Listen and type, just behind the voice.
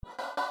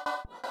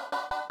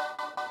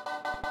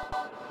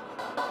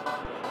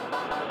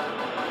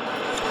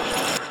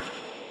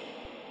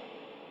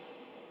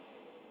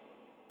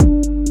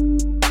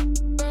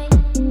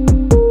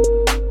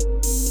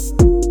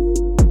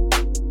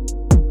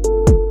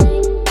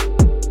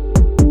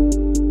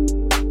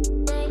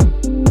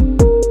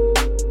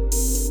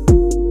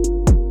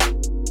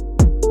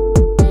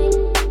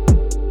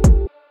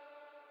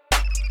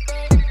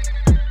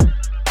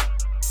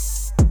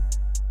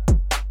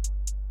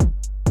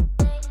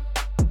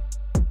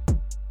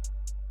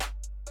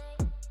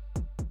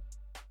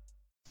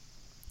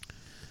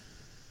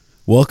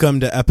Welcome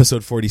to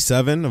episode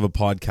 47 of A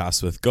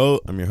Podcast with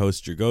Goat. I'm your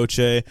host,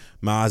 Dragoche.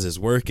 Maz is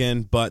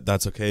working, but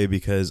that's okay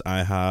because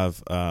I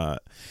have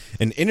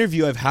an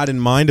interview I've had in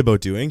mind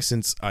about doing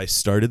since I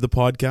started the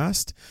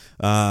podcast.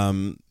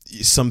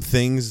 Some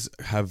things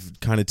have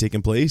kind of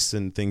taken place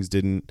and things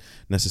didn't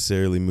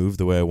necessarily move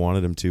the way I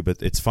wanted them to,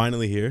 but it's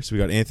finally here. So we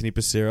got Anthony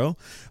Passero,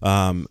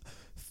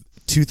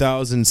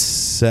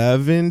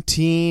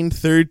 2017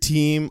 third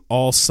team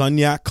All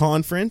Sunyak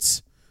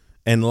Conference.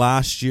 And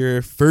last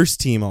year,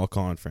 first team all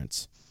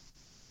conference.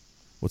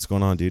 What's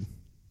going on, dude?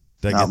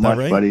 Did I get that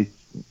right, buddy?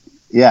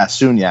 Yeah,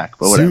 Sunyak,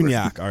 but whatever.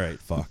 Sunyak. All right,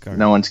 fuck. All right.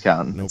 No one's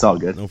counting. It's all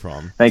good. No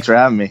problem. Thanks for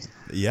having me.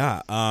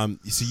 Yeah.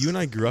 So you and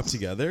I grew up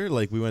together.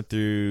 Like we went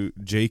through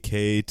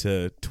JK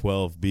to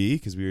 12B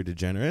because we were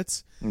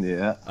degenerates.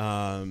 Yeah.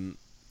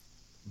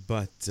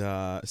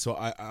 So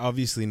I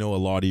obviously know a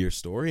lot of your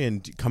story,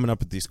 and coming up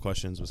with these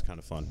questions was kind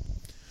of fun.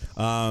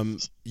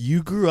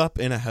 You grew up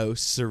in a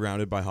house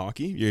surrounded by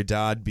hockey, your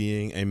dad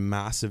being a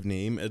massive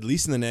name, at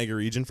least in the Niagara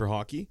region for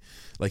hockey.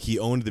 Like he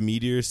owned the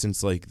Meteors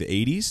since like the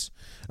 80s.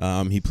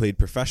 He played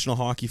professional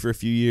hockey for a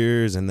few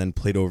years and then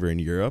played over in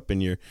Europe.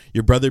 And your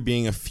brother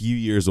being a few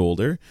years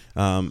older,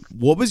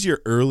 what was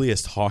your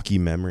earliest hockey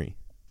memory?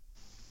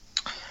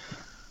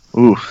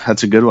 Ooh,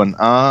 that's a good one.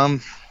 I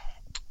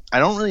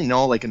don't really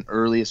know like an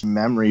earliest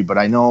memory, but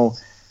I know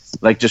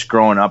like just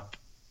growing up,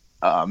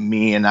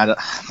 me and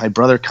my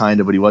brother kind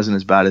of, but he wasn't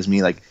as bad as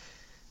me. Like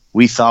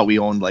we thought we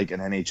owned like an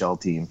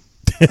NHL team,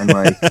 and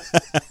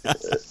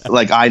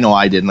like I know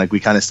I didn't. Like we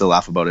kind of still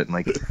laugh about it, and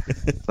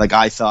like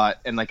I thought,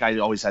 and like I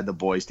always had the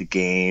boys to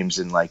games,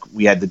 and like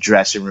we had the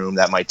dressing room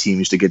that my team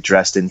used to get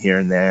dressed in here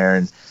and there,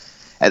 and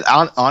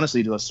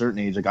honestly, to a certain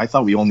age, like I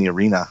thought we owned the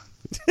arena,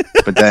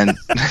 but then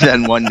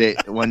one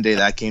day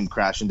that came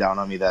crashing down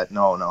on me. That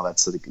no,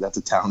 that's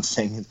a town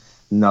thing,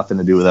 nothing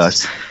to do with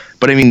us.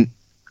 But I mean,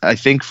 I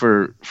think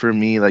for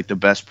me, like the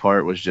best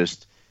part was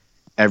just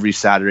every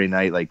Saturday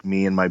night, like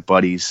me and my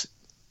buddies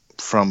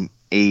from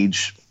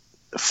age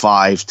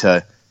 5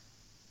 to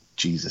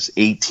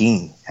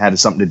 18 had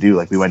something to do.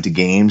 Like we went to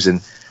games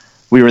and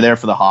we were there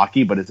for the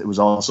hockey, but it was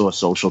also a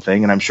social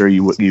thing. And I'm sure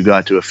you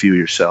got to a few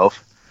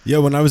yourself. Yeah.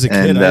 When I was a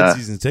kid, I had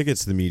season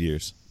tickets to the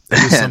Meteors.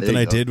 It was something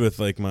I did with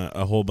like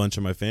a whole bunch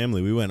of my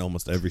family. We went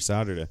almost every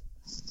Saturday.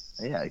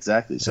 Yeah,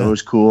 exactly. So it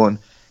was cool.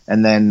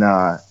 And then,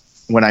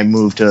 when I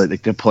moved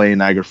to play in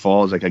Niagara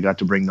Falls, like I got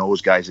to bring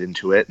those guys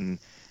into it, and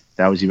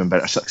that was even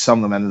better. Some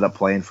of them ended up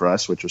playing for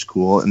us, which was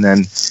cool. And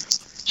then,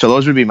 so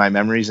those would be my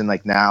memories. And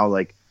now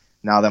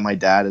that my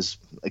dad has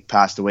like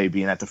passed away,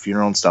 being at the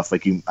funeral and stuff,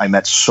 like I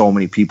met so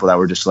many people that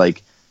were just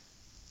like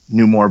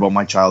knew more about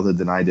my childhood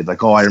than I did.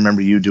 Like, oh, I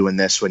remember you doing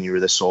this when you were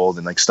this old,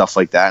 and like stuff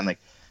like that. And like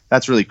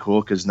that's really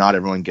cool because not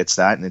everyone gets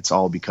that, and it's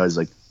all because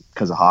of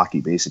hockey,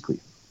 basically.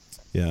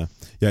 Yeah.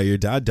 Your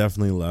dad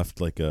definitely left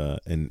like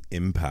an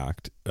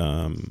impact,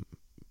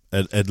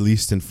 at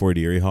least in Fort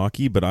Erie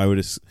hockey. But I would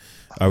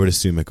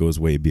assume it goes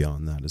way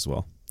beyond that as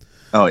well.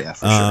 Oh yeah,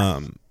 for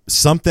sure.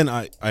 Something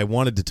I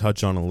wanted to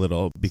touch on a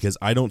little because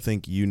I don't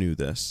think you knew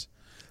this,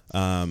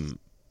 and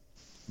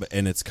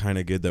it's kind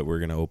of good that we're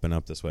gonna open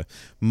up this way.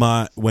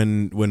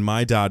 When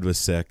my dad was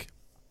sick,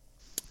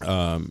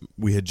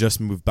 we had just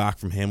moved back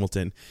from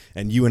Hamilton,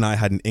 and you and I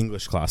had an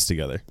English class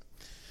together,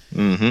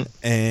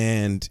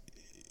 and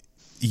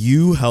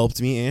you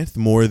helped me, Anth,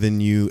 more than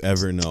you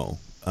ever know.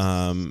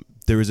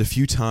 There was a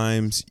few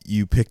times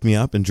you picked me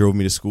up and drove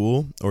me to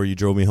school, or you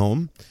drove me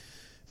home,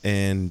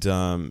 and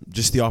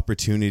just the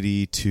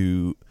opportunity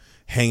to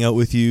hang out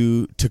with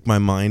you took my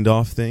mind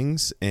off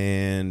things,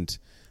 and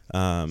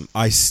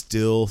I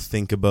still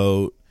think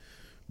about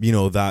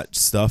that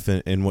stuff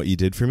and what you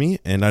did for me,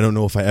 and I don't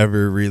know if I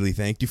ever really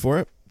thanked you for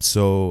it.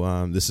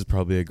 So this is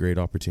probably a great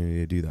opportunity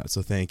to do that.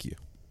 So thank you.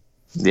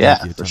 Yeah,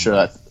 thank you, for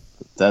sure.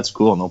 That's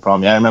cool. No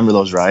problem. Yeah, I remember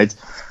those rides.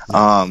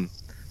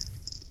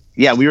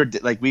 Yeah,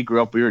 we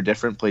grew up, we were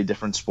different, played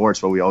different sports,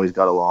 but we always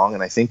got along.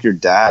 And I think your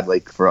dad,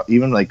 like for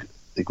even like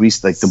we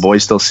like the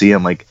boys still see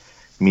him, like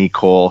me,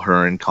 Cole,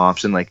 Hearn,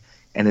 Compson, like,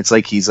 and it's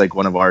like he's like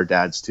one of our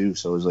dads too.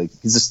 So it's like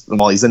he's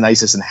the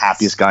nicest and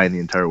happiest guy in the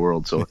entire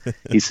world. So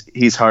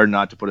he's hard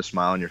not to put a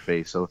smile on your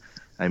face. So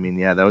I mean,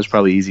 yeah, that was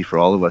probably easy for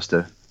all of us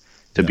to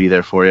be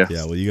there for you.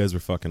 Yeah, well, you guys were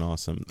fucking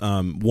awesome.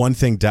 One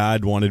thing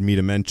Dad wanted me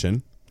to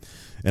mention,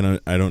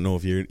 and I don't know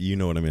if you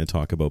know what I'm going to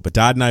talk about, but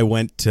Dad and I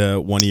went to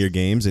one of your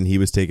games, and he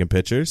was taking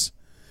pictures,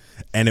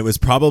 and it was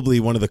probably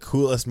one of the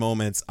coolest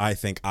moments I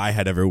think I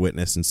had ever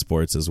witnessed in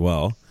sports as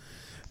well.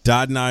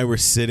 Dad and I were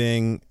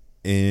sitting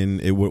in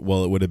it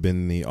would have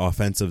been the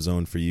offensive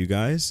zone for you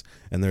guys,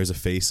 and there's a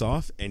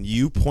face-off, and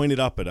you pointed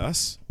up at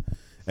us,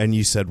 and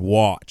you said,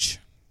 "Watch,"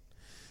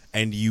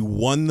 and you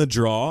won the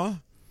draw,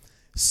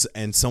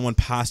 and someone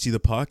passed you the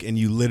puck, and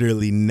you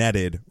literally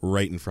netted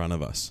right in front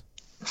of us.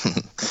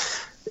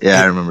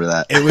 Yeah, I remember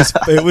that.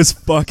 It was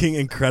fucking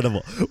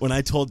incredible. When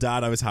I told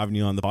Dad I was having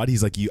you on the pod,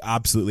 he's like, "You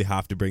absolutely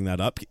have to bring that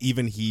up."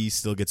 Even he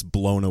still gets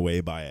blown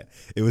away by it.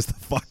 It was the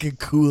fucking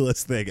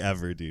coolest thing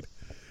ever, dude.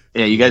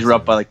 Yeah, you guys were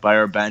up by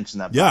our bench in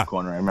that back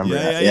corner. I remember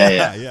that.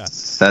 Yeah.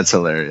 That's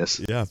hilarious.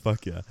 Yeah,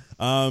 fuck yeah.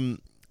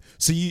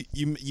 So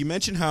you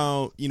mentioned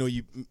how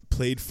you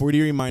played Fort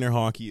Erie minor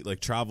hockey, like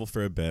travel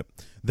for a bit.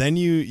 Then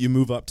you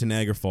move up to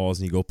Niagara Falls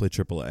and you go play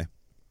AAA.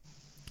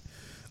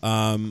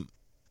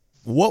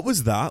 What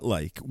was that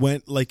like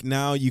when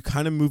now you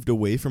kind of moved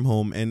away from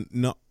home and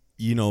not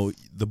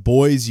the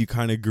boys you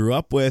kind of grew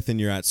up with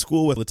and you're at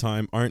school with all the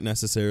time aren't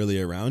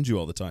necessarily around you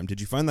all the time. Did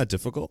you find that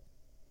difficult?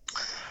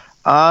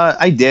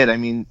 I did. I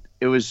mean,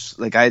 it was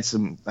like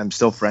I'm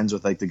still friends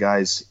with like the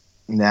guys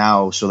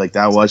now, so like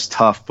that was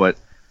tough. But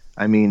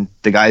I mean,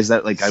 the guys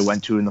that like I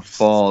went to in the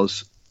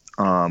Falls,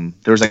 there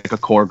was like a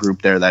core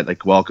group there that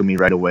like welcomed me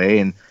right away,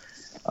 and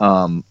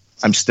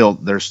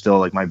they're still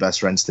like my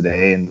best friends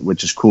today, and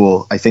which is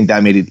cool. I think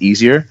that made it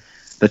easier.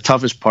 The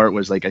toughest part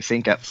was like I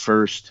think at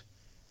first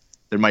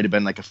there might have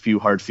been like a few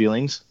hard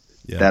feelings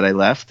that I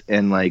left,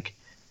 and like,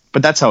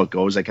 but that's how it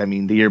goes. Like I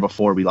mean, the year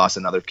before we lost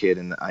another kid,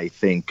 and I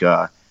think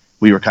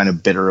we were kind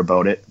of bitter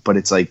about it. But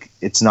it's like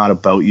it's not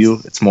about you;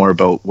 it's more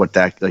about what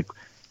that like.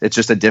 It's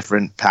just a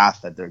different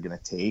path that they're gonna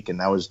take, and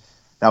that was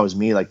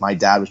me. Like my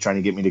dad was trying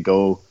to get me to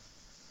go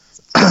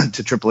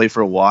to AAA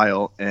for a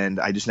while, and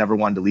I just never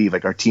wanted to leave.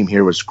 Like our team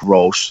here was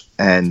gross,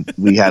 and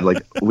we had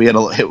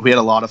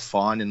a lot of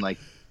fun, and like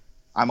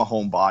I'm a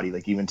homebody.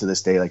 Like even to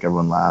this day, like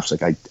everyone laughs.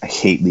 Like I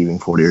hate leaving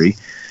Fort Erie.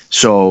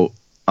 So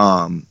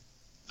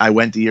I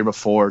went the year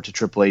before to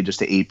AAA just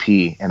to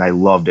AP, and I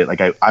loved it.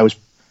 Like I was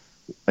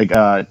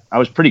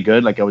pretty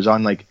good. Like I was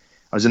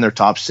in their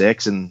top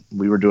 6, and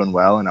we were doing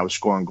well, and I was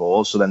scoring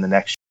goals. So then the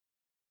next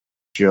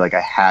year, like I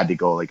had to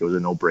go. Like it was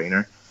a no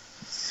brainer.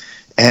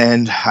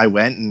 And I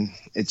went, and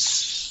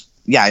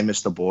I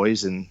missed the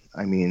boys. And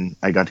I mean,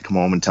 I got to come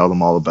home and tell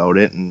them all about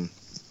it. And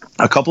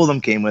a couple of them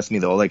came with me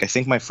though. Like I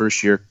think my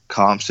first year,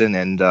 Compson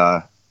and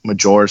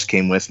Majors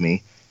came with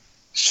me.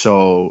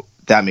 So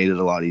that made it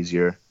a lot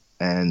easier.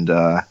 And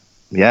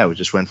we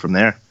just went from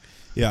there.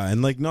 Yeah.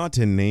 And like, not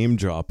to name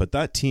drop, but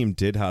that team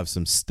did have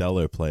some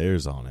stellar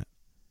players on it.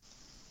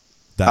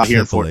 That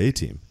AAA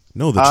team.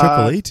 No, the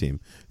AAA team.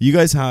 You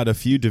guys had a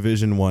few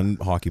Division I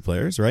hockey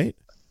players, right?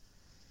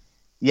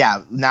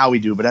 Yeah, now we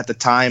do, but at the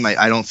time,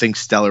 I don't think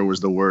stellar was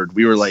the word.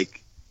 We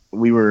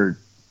were,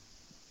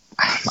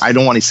 I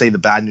don't want to say the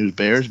bad news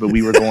bears, but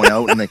we were going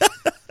out and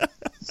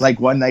like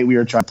one night we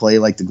were trying to play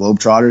like the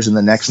Globetrotters, and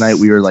the next night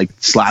we were like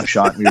slap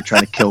shot and we were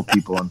trying to kill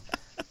people. And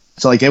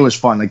so like it was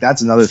fun. Like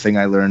that's another thing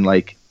I learned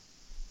like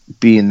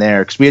being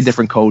there, because we had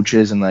different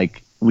coaches and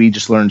like we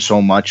just learned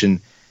so much, and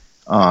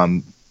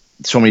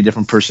so many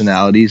different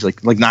personalities.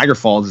 Like Niagara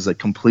Falls is like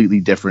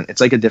completely different.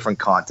 It's like a different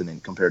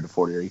continent compared to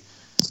Fort Erie.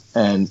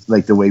 And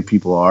like the way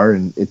people are,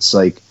 and it's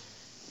like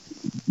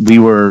we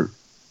were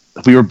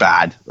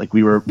bad. Like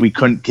we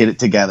couldn't get it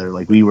together.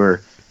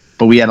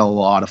 But we had a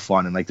lot of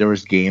fun, and like there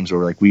was games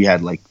where like we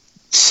had like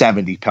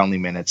 70 penalty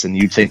minutes, and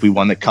you'd think we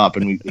won the cup,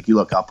 and you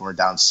look up and we're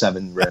down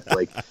 7 rip.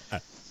 Like,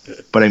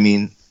 but I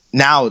mean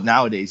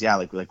nowadays, yeah,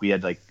 like we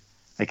had like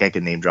I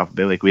could name drop a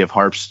bit. Like we have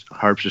Harps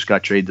just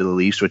got traded to the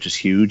Leafs, which is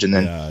huge, and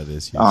then it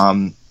is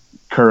huge.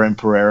 Curran,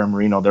 Pereira,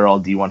 Marino, they're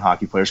all D1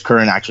 hockey players.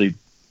 Curran actually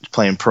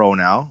playing pro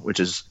now, which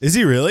is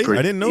he really?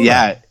 I didn't know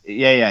that.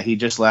 Yeah. He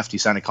just left. He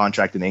signed a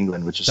contract in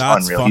England, which is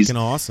That's unreal. Fucking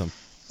awesome.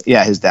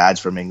 Yeah, his dad's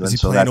from England. Is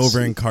he playing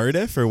over in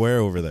Cardiff or where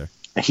over there?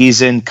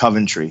 He's in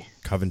Coventry.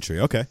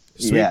 Okay.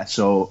 Sweet. Yeah.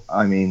 So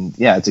I mean,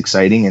 yeah, it's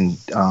exciting, and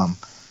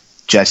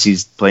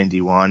Jesse's playing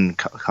D1,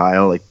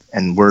 Kyle, like,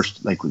 and we're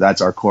like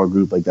that's our core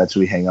group. Like that's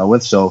who we hang out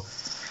with. So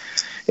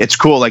it's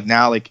cool. Like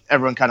now, like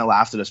everyone kind of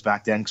laughed at us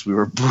back then because we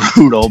were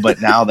brutal,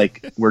 but now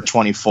like we're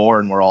 24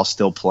 and we're all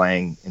still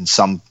playing in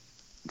some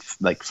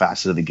like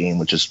facet of the game,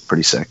 which is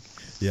pretty sick.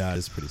 Yeah, it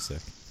is pretty sick.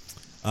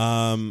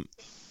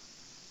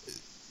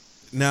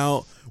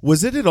 Now,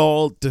 was it at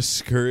all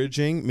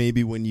discouraging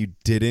maybe when you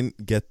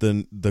didn't get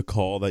the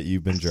call that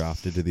you've been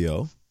drafted to the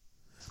O?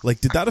 Like,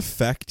 did that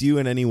affect you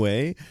in any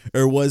way,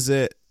 or was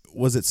it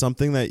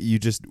something that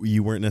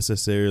you weren't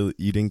necessarily,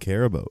 you didn't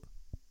care about?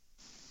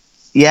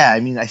 Yeah, I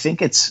mean, I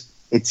think it's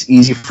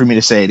easy for me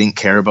to say I didn't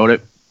care about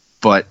it,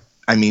 but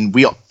I mean,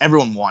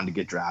 everyone wanted to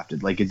get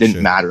drafted. Like it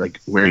didn't matter like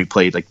where you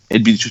played. Like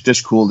it'd be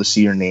just cool to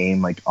see your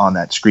name like on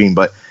that screen.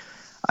 But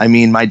I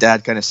mean, my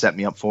dad kind of set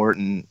me up for it,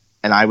 and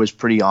I was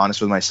pretty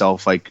honest with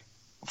myself. Like,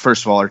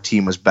 first of all, our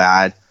team was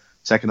bad.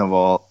 Second of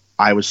all,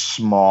 I was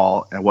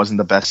small and I wasn't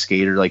the best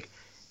skater. Like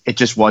it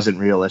just wasn't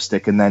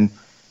realistic. And then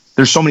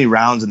there's so many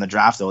rounds in the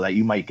draft though that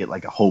you might get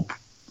like a hope,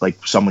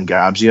 like someone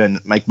grabs you.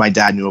 And like my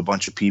dad knew a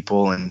bunch of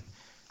people, and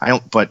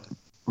but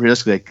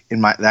realistically, like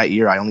in that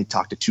year, I only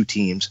talked to 2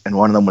 teams, and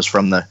one of them was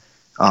from the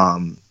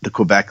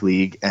Quebec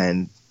League,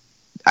 and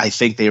I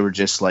think they were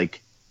just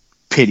like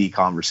pity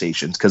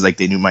conversations because like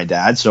they knew my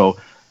dad. So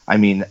I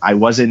mean, I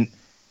wasn't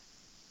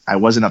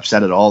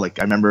upset at all. Like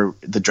I remember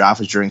the draft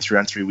was during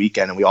 3-on-3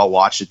 weekend, and we all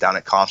watched it down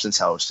at Compson's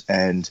house,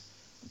 and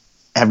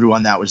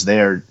everyone that was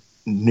there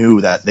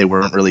knew that they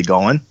weren't really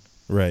going,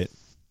 right?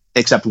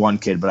 Except one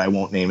kid, but I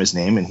won't name his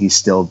name, and he's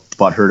still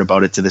butthurt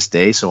about it to this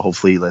day. So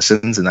hopefully he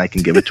listens, and I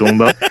can give it to him.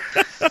 But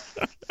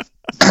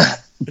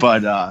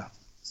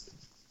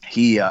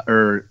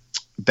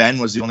Ben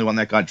was the only one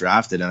that got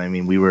drafted, and I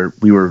mean we were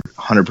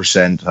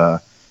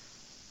 100%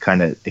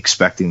 kind of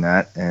expecting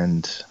that,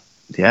 and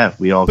yeah,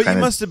 we all. But kinda,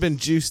 you must have been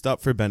juiced up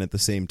for Ben at the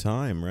same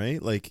time,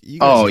 right? Like you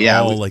guys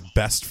are all like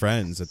best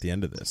friends at the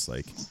end of this.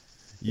 Like,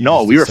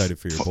 no, we were excited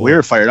for your boy. we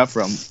were fired up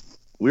from.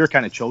 We were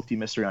kind of choked. He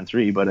missed 3 on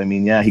 3, but I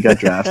mean, yeah, he got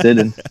drafted,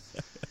 and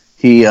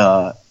he.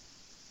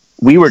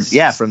 We were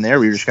from there.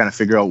 We were just kind of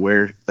figure out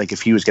where, like,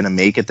 if he was going to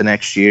make it the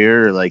next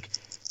year, or, like,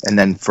 and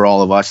then for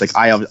all of us, like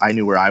I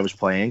knew where I was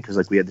playing because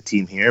like we had the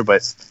team here,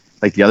 but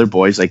like the other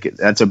boys, like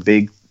that's a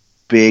big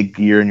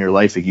year in your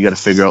life. Like you got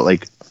to figure out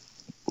like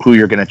who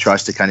you're going to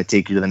trust to kind of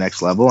take you to the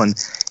next level. And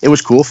it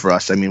was cool for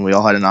us. I mean, we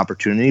all had an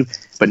opportunity,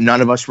 but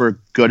none of us were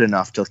good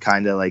enough to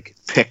kind of like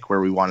pick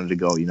where we wanted to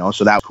go,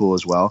 so that was cool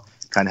as well.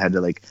 Kind of had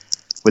to, like,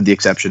 with the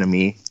exception of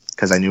me,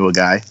 because I knew a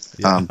guy,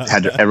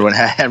 everyone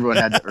had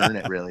to earn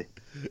it really.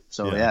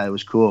 So yeah, it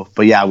was cool.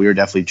 But yeah, we were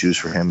definitely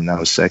juiced for him, and that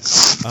was sick.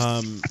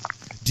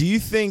 Do you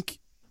think,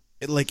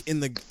 like, in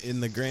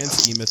the grand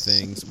scheme of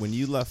things, when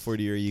you left Fort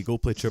Erie, you go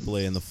play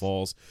AAA in the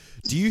Falls,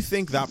 do you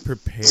think that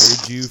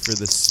prepared you for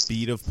the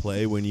speed of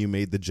play when you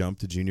made the jump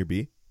to Junior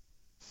B?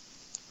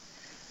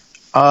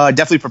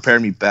 Definitely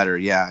prepared me better.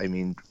 Yeah, I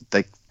mean,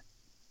 like,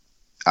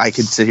 I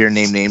could sit here and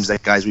name names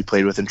that guys we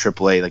played with in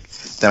AAA, like,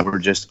 that were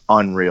just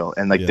unreal,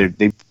 and like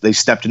they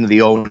stepped into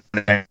the O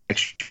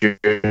next year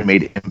and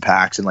made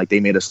impacts, and like they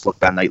made us look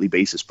bad on a nightly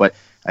basis. But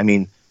I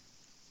mean,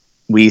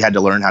 we had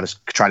to learn how to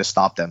try to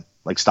stop them,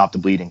 like stop the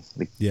bleeding,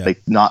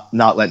 like not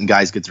letting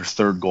guys get their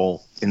third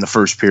goal in the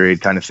first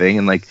period, kind of thing.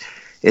 And like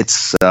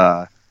it's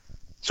so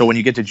when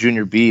you get to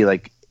Junior B,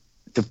 like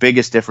the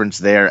biggest difference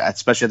there,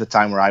 especially at the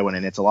time where I went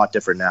in, it's a lot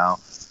different now.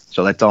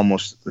 So it's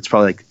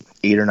probably like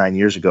 8 or 9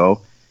 years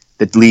ago.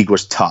 The league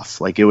was tough.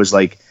 Like it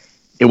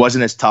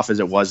wasn't as tough as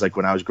it was like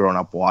when I was growing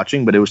up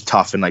watching, but it was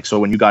tough. And like, so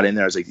when you got in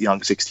there as a young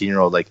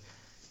 16-year-old, like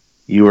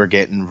you were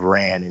getting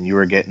ran and you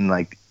were getting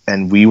like,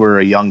 and we were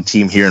a young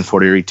team here in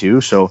Fort Erie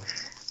too. So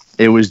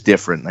it was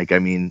different. Like, I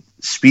mean,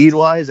 speed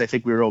wise, I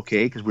think we were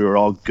okay because we were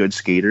all good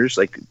skaters.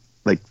 Like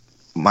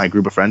my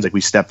group of friends, like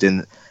we stepped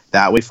in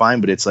that way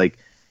fine, but it's like,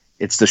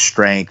 it's the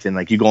strength and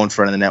like you go in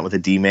front of the net with a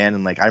D-man.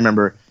 And like, I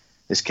remember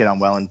this kid on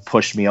Welland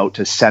pushed me out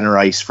to center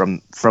ice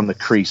from the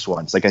crease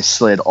once. Like I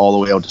slid all the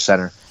way out to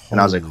center. And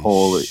I was like,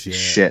 holy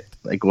shit.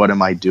 Like, what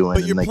am I doing?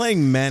 But you're like,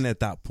 playing men at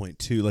that point,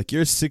 too. Like,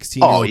 you're a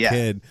 16-year-old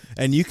kid,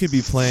 and you could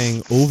be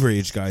playing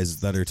overage guys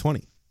that are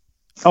 20.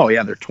 Oh,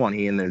 yeah, they're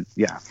 20, and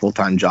they're,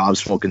 full-time jobs,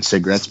 smoking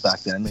cigarettes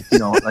back then.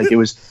 Like, like, it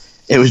was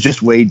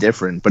just way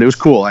different. But it was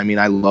cool. I mean,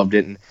 I loved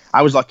it. And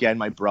I was lucky I had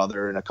my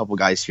brother and a couple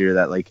guys here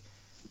that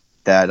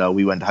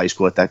we went to high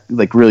school with that,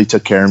 like, really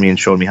took care of me and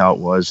showed me how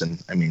it was.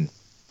 And, I mean,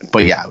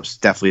 but, yeah, it was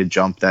definitely a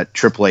jump that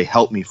AAA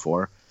helped me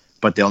for.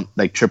 But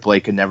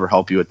AAA can never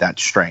help you with that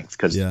strength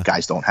because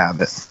guys don't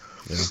have it.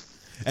 Yeah.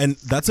 And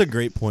that's a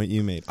great point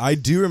you made. I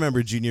do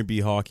remember Junior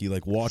B hockey,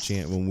 like watching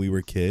it when we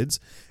were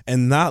kids,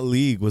 and that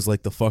league was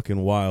like the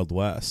fucking Wild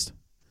West.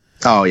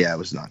 Oh yeah, it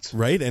was nuts.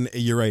 Right, and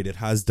you're right. It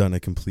has done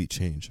a complete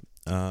change.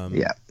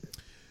 Yeah.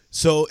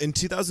 So in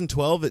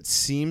 2012, it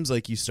seems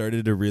like you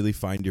started to really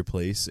find your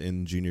place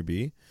in Junior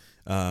B.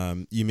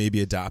 You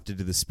maybe adapted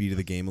to the speed of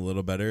the game a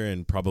little better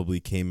and probably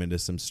came into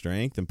some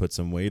strength and put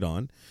some weight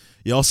on.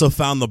 You also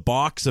found the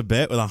box a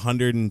bit with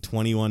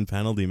 121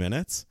 penalty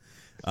minutes.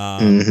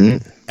 And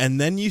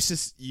then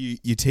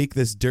you take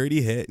this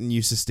dirty hit and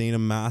you sustain a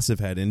massive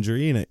head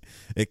injury, and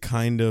it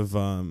kind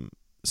of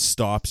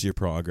stops your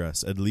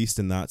progress, at least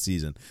in that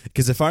season.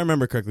 Because if I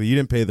remember correctly, you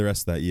didn't play the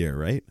rest of that year,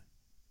 right?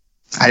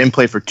 I didn't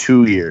play for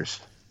 2 years.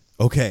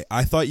 Okay,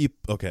 I thought you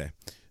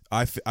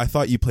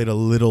played a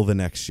little the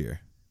next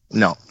year.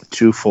 No,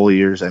 2 full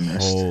years I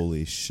missed.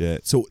 Holy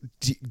shit. So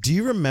do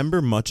you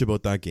remember much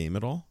about that game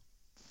at all?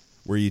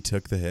 Where you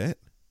took the hit?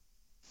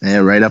 Yeah,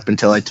 right up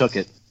until I took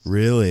it.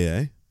 Really,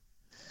 eh?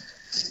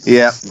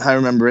 Yeah, I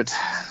remember it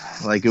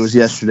like it was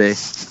yesterday.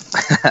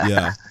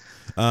 Yeah.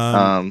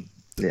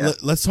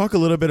 Let's talk a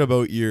little bit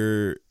about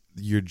your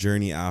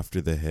journey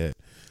after the hit.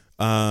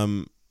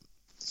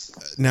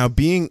 Now,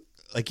 being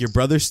like your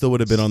brother still would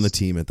have been on the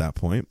team at that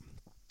point.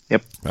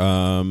 Yep.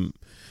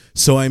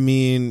 So I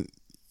mean,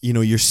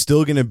 you're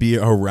still going to be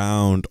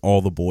around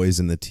all the boys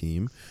in the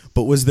team,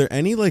 but was there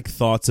any like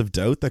thoughts of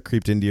doubt that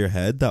creeped into your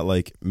head that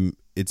like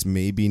it's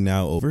maybe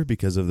now over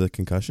because of the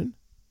concussion?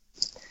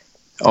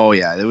 Oh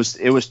yeah, it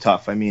was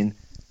tough. I mean,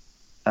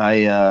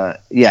 so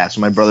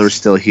my brother was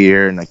still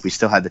here and like we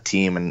still had the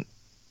team, and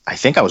I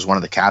think I was one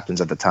of the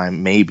captains at the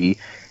time, maybe.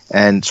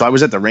 And so I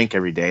was at the rink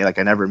every day. Like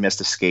I never missed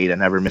a skate. I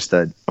never missed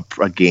a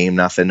game,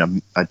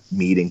 nothing, a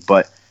meeting,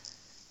 but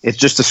it's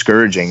just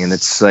discouraging. And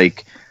it's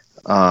like,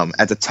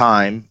 at the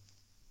time,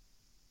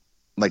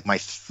 like my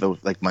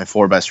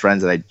 4 best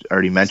friends that I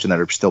already mentioned that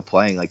are still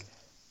playing, like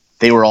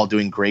they were all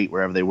doing great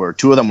wherever they were.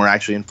 2 of them were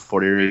actually in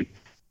Fort Erie,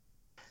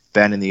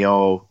 Ben in the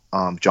O,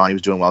 Johnny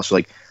was doing well. So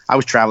like I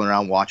was traveling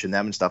around watching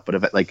them and stuff, but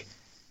at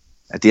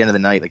the end of the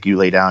night, like you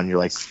lay down and you're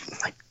like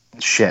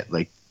shit,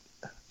 like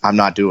I'm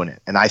not doing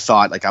it. And I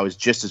thought like I was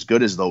just as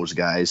good as those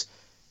guys.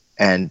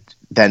 And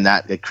then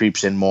it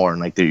creeps in more,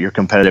 and like your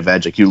competitive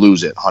edge, like you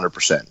lose it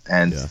 100%.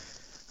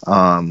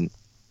 And,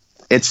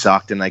 it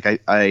sucked. And like,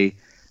 I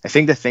I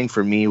think the thing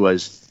for me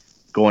was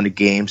going to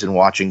games and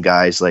watching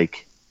guys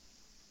like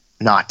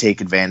not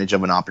take advantage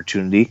of an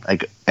opportunity,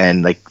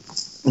 and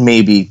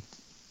maybe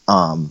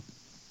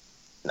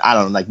I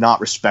don't know, like not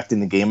respecting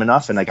the game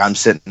enough. And like I'm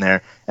sitting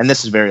there, and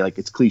this is very like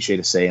it's cliche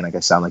to say, and like I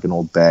sound like an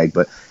old bag,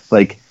 but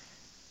like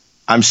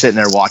I'm sitting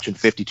there watching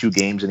 52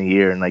 games in a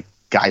year, and like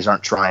guys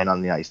aren't trying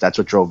on the ice. That's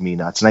what drove me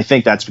nuts. And I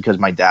think that's because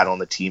my dad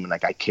owned the team, and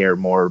like I care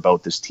more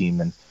about this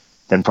team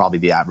than probably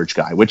the average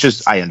guy, which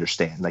is I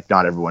understand. Like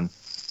not everyone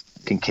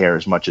can care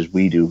as much as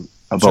we do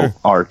about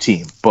our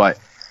team, but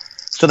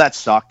so that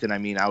sucked. And I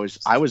mean, I was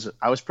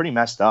pretty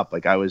messed up.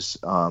 Like I was,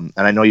 and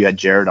I know you had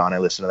Jared on. I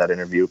listened to that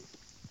interview,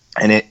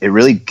 and it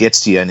really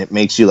gets to you, and it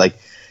makes you like,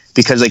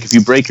 because like if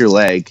you break your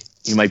leg,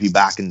 you might be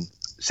back in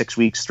 6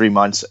 weeks, 3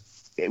 months,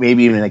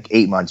 maybe even like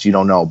 8 months. You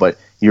don't know, but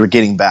you're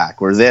getting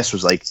back. Where this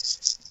was like,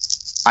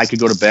 I could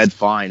go to bed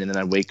fine, and then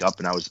I'd wake up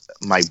and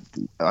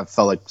I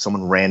felt like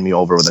someone ran me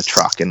over with a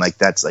truck, and like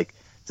that's like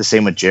the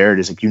same with Jared.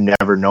 Is like you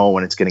never know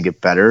when it's going to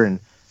get better, and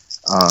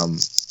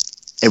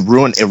it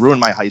ruined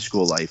my high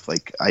school life.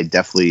 Like I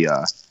definitely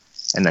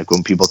and like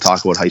when people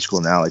talk about high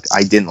school now, like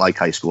I didn't like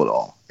high school at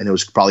all, and it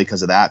was probably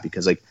because of that.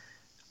 Because like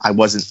I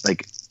wasn't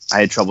like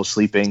I had trouble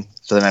sleeping,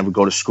 so then I would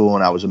go to school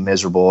and I was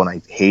miserable and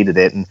I hated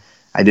it, and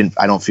I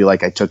don't feel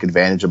like I took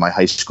advantage of my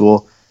high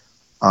school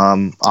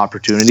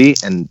opportunity.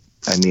 And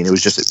I mean, it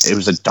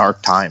was a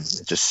dark time.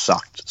 It just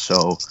sucked.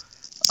 So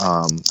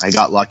I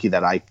got lucky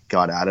that I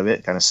got out of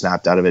it, kind of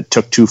snapped out of it.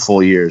 Took 2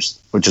 full years,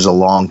 which is a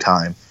long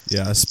time.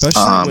 Yeah,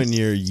 especially when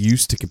you're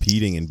used to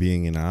competing and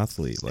being an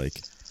athlete,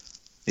 like.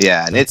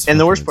 Yeah, and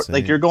the worst part,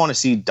 like you're going to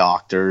see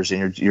doctors,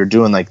 and you're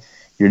doing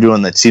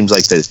that seems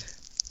like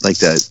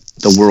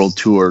the world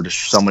tour,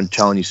 just someone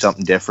telling you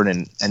something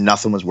different, and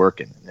nothing was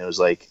working. And it was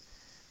like,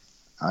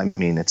 I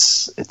mean,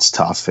 it's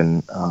tough,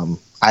 and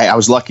I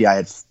was lucky. I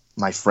had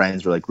my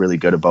friends were like really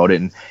good about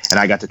it, and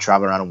I got to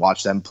travel around and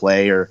watch them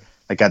play. Or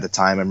like at the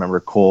time, I remember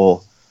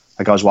Cole.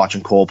 Like I was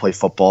watching Cole play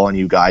football and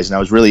you guys, and I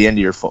was really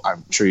into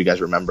I'm sure you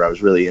guys remember, I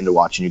was really into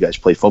watching you guys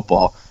play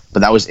football, but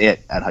that was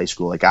it at high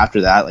school. Like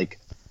after that, like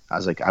I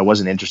was like, I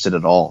wasn't interested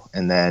at all.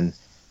 And then,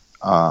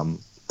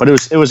 but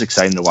it was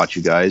exciting to watch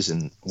you guys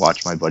and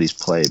watch my buddies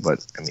play.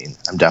 But I mean,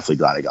 I'm definitely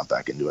glad I got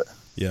back into it.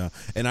 Yeah.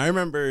 And I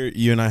remember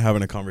you and I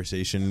having a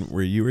conversation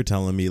where you were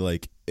telling me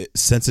like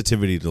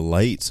sensitivity to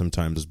light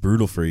sometimes is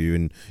brutal for you,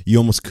 and you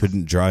almost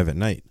couldn't drive at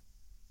night.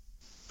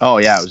 Oh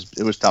yeah.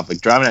 It was tough.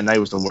 Like driving at night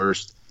was the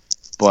worst.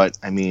 But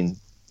I mean,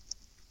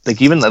 like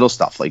even little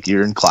stuff, like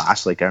you're in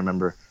class. Like I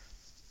remember,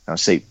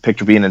 say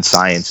picture being in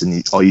science,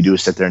 and all you do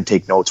is sit there and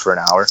take notes for an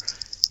hour.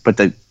 But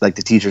the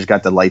teacher's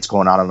got the lights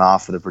going on and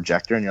off for the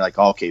projector, and you're like,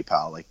 oh, okay,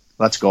 pal, like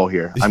let's go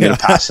here. I'm gonna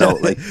pass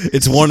out. Like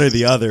it's one or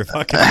the other.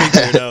 Fucking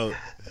figure it out.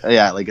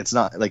 Yeah, like it's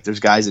not like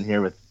there's guys in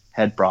here with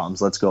head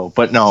problems. Let's go.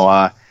 But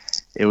no,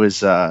 it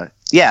was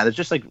there's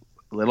just like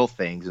little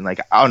things, and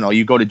like I don't know.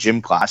 You go to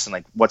gym class, and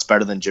like what's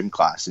better than gym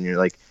class? And you're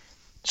like.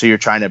 So you're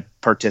trying to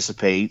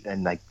participate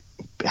and like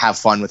have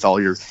fun with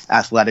all your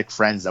athletic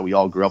friends that we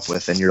all grew up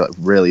with, and you're like,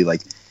 really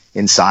like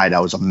inside I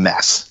was a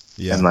mess.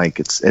 Yeah. And like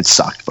it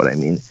sucked, but I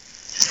mean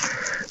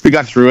we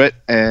got through it,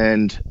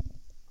 and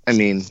I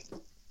mean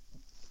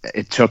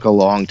it took a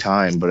long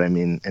time, but I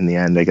mean in the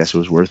end I guess it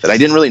was worth it. I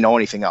didn't really know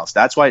anything else.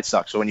 That's why it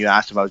sucked. So when you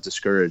asked if I was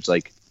discouraged,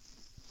 like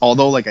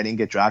although like I didn't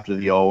get drafted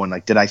to the O, and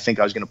like did I think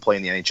I was going to play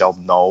in the NHL?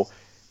 No.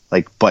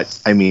 Like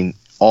but I mean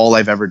all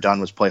I've ever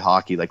done was play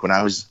hockey. Like when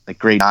I was like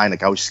grade 9,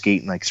 like I was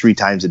skating like 3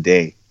 times a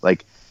day,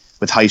 like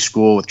with high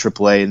school, with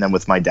AAA, and then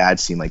with my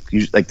dad's team. Like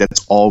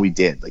that's all we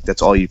did. Like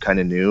that's all you kind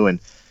of knew.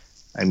 And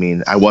I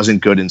mean, I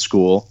wasn't good in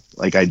school.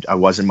 Like I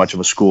wasn't much of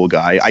a school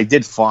guy. I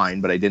did fine,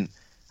 but I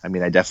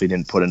definitely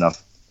didn't put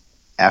enough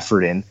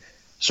effort in.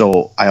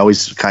 So I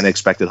always kind of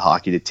expected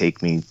hockey to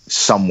take me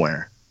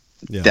somewhere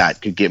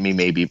that could get me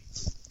maybe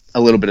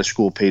a little bit of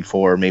school paid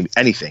for, or maybe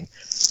anything.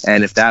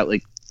 And if that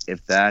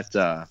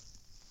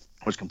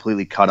was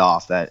completely cut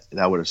off, that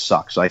would have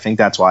sucked. So I think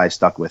that's why I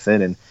stuck with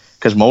it. And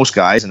because most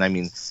guys, and I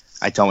mean,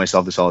 I tell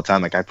myself this all the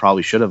time, like I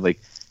probably should have,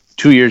 like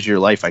 2 years of your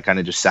life, I kind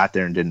of just sat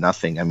there and did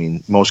nothing. I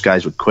mean, most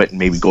guys would quit and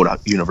maybe go to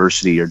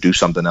university or do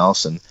something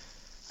else. And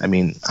I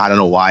mean, I don't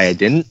know why I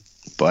didn't,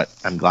 but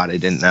I'm glad I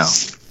didn't now.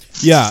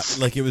 Yeah,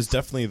 like it was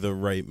definitely the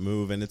right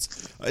move. And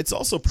it's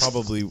also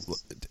probably,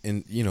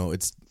 and you know,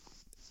 it's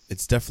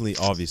definitely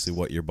obviously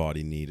what your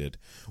body needed.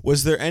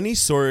 Was there any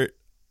sort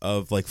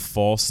of like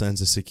false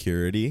sense of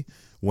security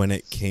when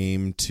it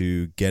came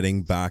to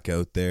getting back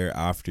out there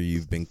after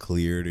you've been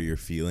cleared or you're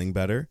feeling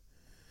better?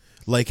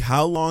 Like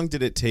how long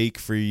did it take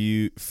for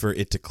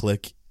it to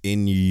click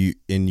in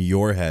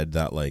your head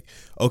that like,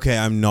 okay,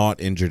 I'm not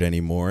injured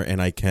anymore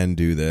and I can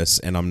do this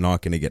and I'm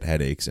not going to get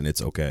headaches and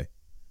it's okay?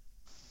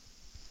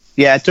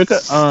 Yeah, it took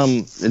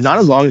not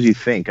as long as you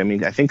think. I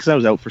mean, I think because I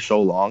was out for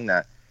so long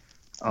that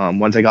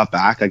once I got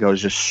back, like I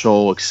was just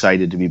so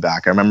excited to be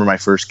back. I remember my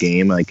first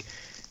game, like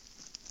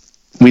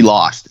we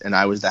lost, and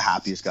I was the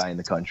happiest guy in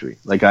the country.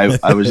 Like I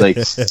was like,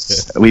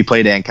 we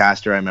played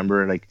Ancaster. I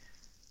remember like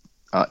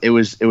it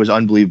was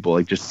unbelievable,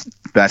 like just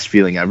best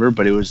feeling ever.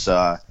 But it was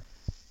I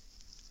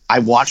I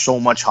watched so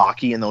much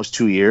hockey in those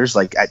 2 years,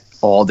 like at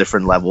all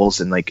different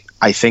levels, and like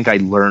I think I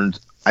learned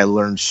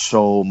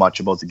so much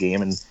about the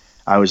game, and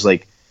I was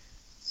like,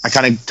 I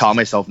kind of taught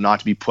myself not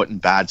to be put in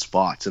bad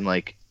spots, and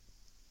like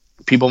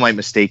people might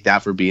mistake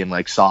that for being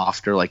like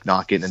soft or like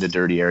not getting into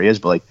dirty areas,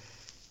 but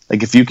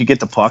like if you could get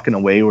the puck in a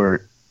way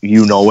where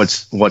you know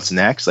what's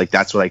next, like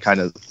that's what I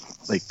kind of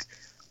like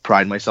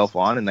pride myself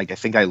on, and like I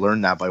think I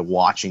learned that by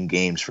watching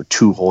games for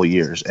 2 whole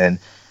years, and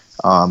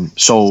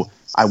so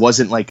I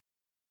wasn't like,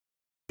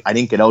 I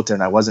didn't get out there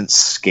and I wasn't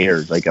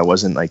scared. Like I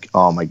wasn't like,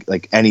 oh my,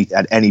 like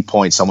at any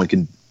point someone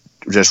can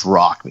just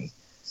rock me.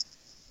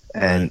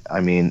 And I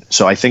mean,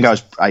 so I think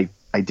I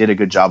did a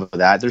good job of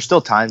that. There's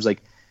still times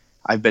like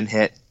I've been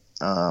hit.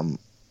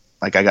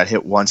 Like I got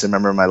hit once, I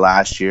remember in my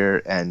last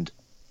year, and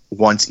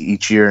once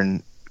each year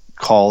in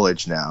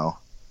college now,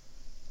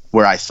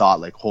 where I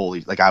thought like,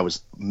 holy, like I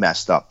was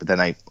messed up. But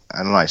then I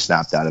don't know, I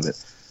snapped out of it.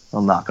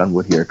 I'll knock on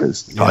wood here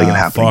because it's probably going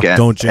to happen again.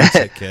 Don't jinx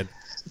it, kid.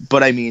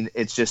 But I mean,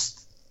 it's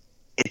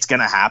going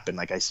to happen.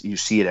 Like you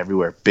see it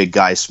everywhere. Big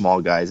guys,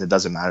 small guys, it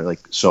doesn't matter.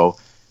 Like, so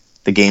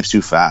the game's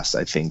too fast,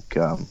 I think.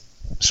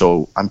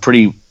 So I'm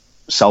pretty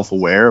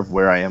self-aware of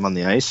where I am on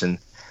the ice, and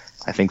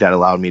I think that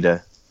allowed me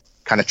to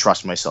kind of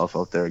trust myself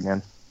out there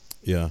again.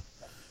 Yeah.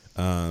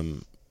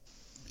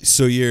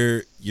 So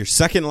your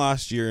second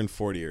last year in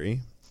Fort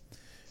Erie,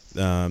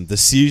 the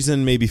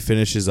season maybe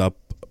finishes up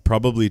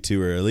probably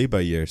too early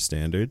by your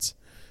standards.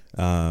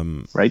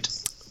 Right.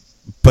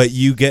 But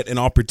you get an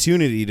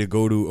opportunity to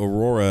go to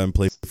Aurora and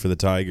play for the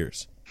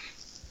Tigers.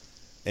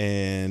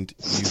 And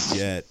you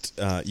get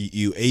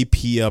you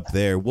AP up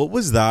there. What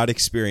was that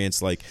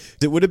experience like?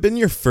 It would have been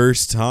your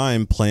first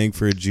time playing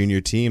for a junior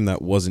team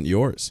that wasn't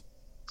yours.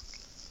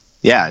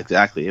 Yeah,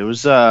 exactly. It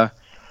was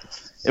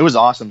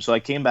awesome. So I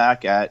came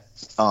back at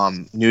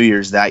New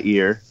Year's that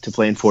year to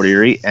play in Fort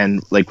Erie,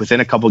 and like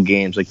within a couple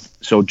games, like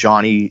so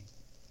Johnny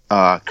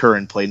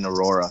Curran played in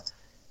Aurora,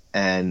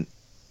 and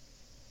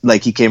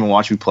like he came and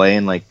watched me play,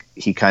 and like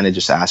he kind of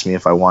just asked me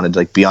if I wanted to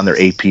like be on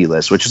their AP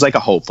list, which is like a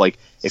hope. Like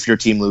if your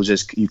team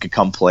loses, you could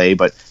come play,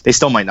 but they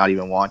still might not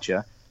even want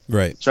you.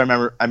 Right. So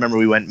I remember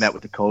we went and met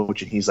with the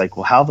coach, and he's like,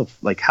 "Well, how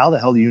the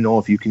hell do you know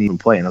if you can even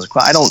play?" And I was like,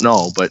 "Well, I don't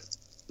know, but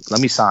let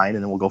me sign,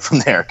 and then we'll go from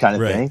there,"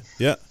 kind of thing.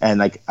 Yeah. And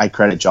like I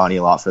credit Johnny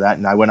a lot for that.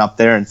 And I went up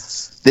there, and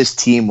this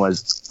team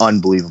was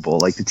unbelievable.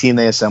 Like the team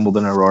they assembled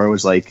in Aurora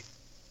was like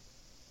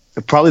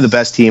probably the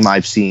best team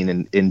I've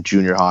seen in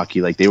junior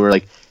hockey. Like they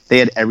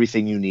had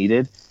everything you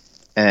needed.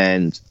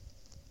 And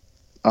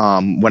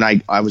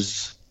when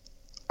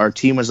our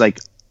team was like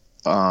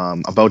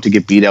about to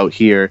get beat out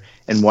here,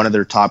 and one of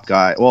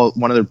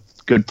their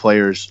good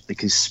players,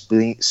 like his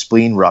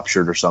spleen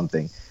ruptured or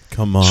something.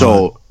 Come on.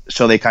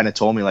 So they kind of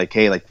told me like,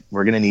 hey, like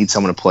we're gonna need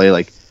someone to play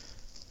like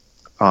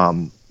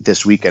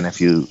this weekend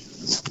if you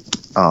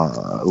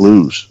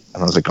lose.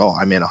 And I was like, oh,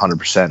 I'm in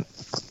 100%.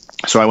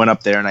 So I went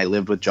up there and I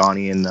lived with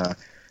Johnny and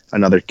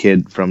another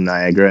kid from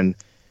Niagara, and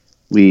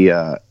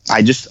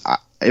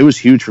it was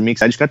huge for me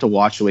because I just got to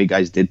watch the way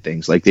guys did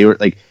things. Like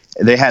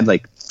they had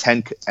like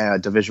 10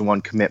 Division I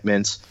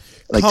commitments.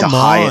 Like Come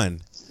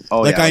on.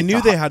 Oh, like yeah, I knew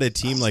they had a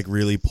team like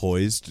really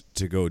poised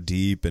to go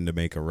deep and to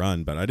make a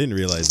run, but I didn't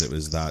realize it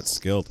was that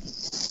skilled.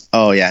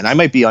 Oh yeah, and I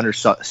might be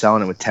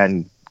underselling it with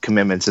 10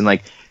 commitments. And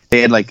like they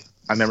had like,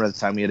 I remember at the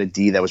time we had a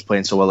D that was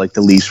playing so well. Like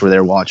the Leafs were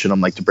there watching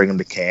them, like to bring them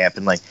to camp,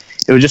 and like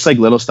it was just like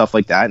little stuff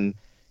like that. And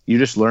you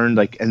just learned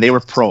like, and they were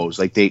pros,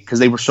 like because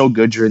they were so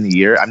good during the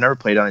year. I've never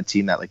played on a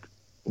team that like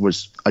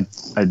was a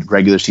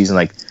regular season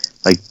like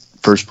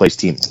first place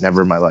team,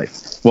 never in my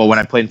life. Well, when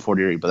I played in Fort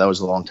Erie, but that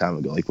was a long time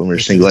ago, like when we were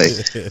single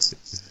A.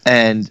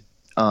 And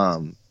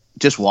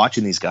just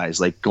watching these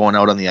guys like going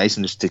out on the ice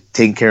and just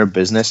taking care of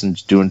business and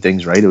just doing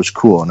things right, it was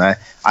cool. And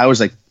I was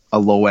like a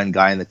low end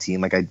guy in the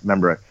team. Like I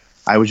remember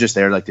I was just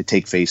there like to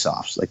take face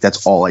offs. Like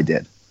that's all I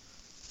did.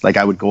 Like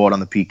I would go out on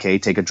the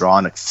PK, take a draw,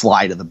 and like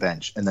fly to the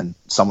bench, and then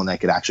someone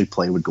that could actually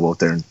play would go out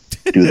there and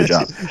do the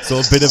job. So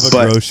a bit of a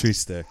grocery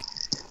stick.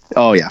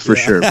 Oh yeah, for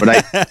sure.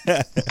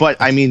 But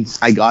I mean,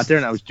 I got there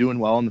and I was doing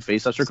well in the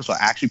faceoff circle, so I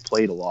actually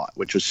played a lot,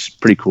 which was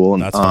pretty cool.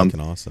 And that's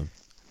fucking awesome.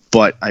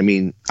 But I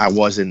mean, I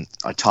wasn't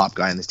a top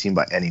guy on this team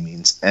by any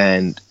means.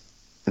 And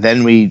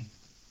then we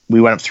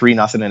went up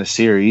 3-0 in a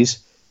series,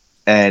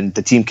 and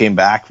the team came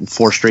back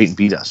 4 straight and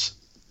beat us.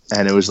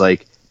 And it was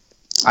like,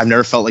 I've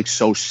never felt like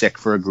so sick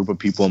for a group of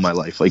people in my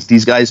life. Like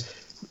these guys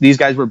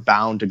were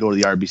bound to go to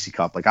the RBC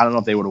Cup. Like I don't know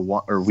if they would have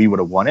won or we would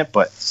have won it,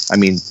 but I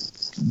mean,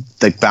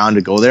 like bound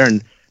to go there.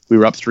 And we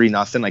were up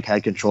 3-0, like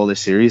had control of this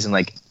series, and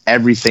like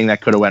everything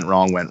that could have went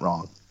wrong.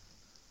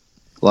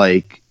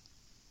 Like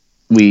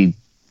I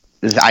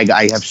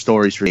have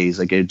stories for days.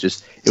 Like it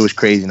was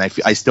crazy, and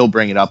I still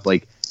bring it up.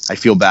 Like I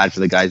feel bad for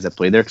the guys that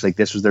played there because like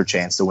this was their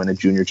chance to win a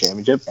junior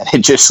championship, and it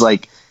just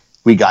like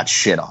we got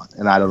shit on,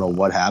 and I don't know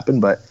what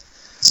happened, but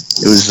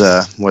it was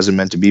wasn't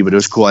meant to be. But it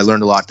was cool. I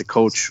learned a lot. The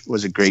coach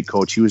was a great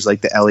coach. He was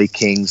like the LA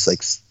Kings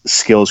like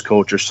skills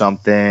coach or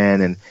something,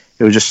 and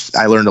it was just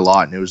I learned a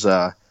lot, and it was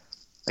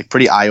like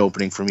pretty eye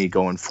opening for me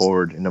going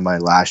forward into my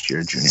last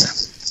year junior.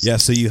 Yeah,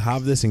 so you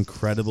have this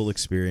incredible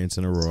experience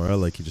in Aurora,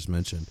 like you just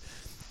mentioned.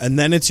 And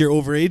then it's your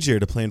overage year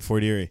to play in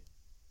Fort Erie.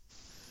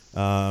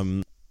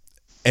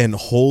 And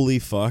holy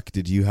fuck,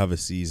 did you have a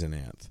season,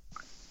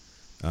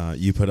 Anth.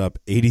 You put up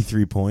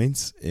 83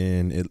 points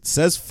in, it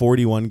says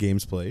 41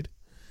 games played.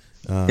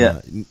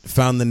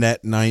 Found the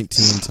net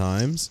 19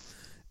 times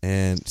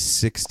and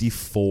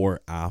 64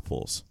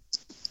 apples.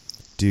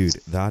 Dude,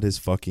 that is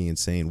fucking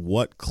insane.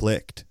 What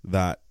clicked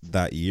that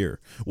year?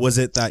 Was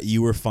it that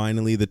you were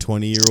finally the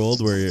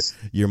 20-year-old where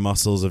your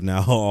muscles have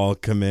now all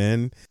come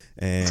in?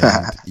 And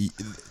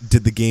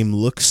did the game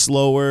look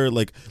slower?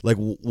 Like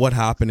what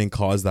happened and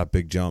caused that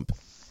big jump?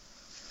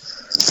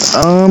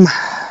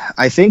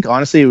 I think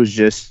honestly it was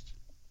just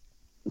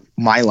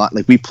my lot.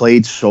 Like we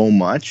played so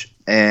much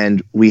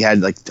and we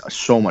had like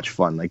so much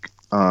fun. Like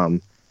I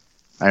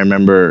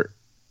remember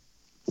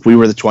we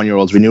were the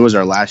 20-year-olds. We knew it was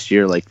our last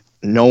year. Like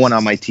no one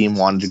on my team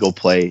wanted to go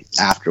play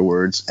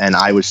afterwards, and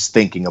I was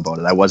thinking about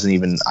it.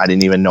 I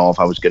didn't even know if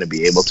I was going to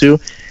be able to.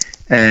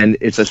 And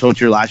it's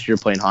your last year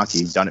playing hockey.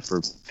 You've done it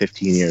for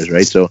 15 years,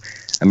 right? So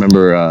I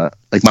remember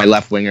like my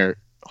left winger,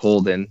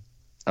 Holden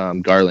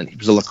Garland, he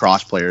was a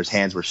lacrosse player. His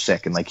hands were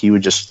sick, and like he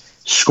would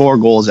just score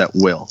goals at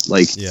will.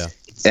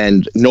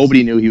 And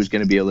nobody knew he was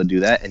going to be able to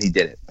do that, and he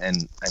did it.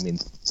 And I mean,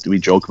 we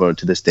joke about it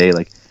to this day.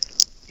 Like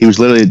he was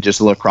literally just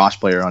a lacrosse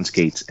player on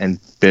skates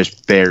and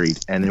just buried,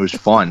 and it was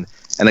fun.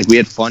 And like we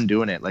had fun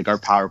doing it. Like our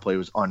power play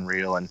was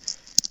unreal, and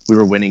we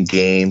were winning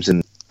games.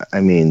 And I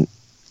mean,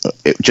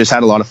 it just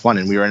had a lot of fun.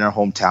 And we were in our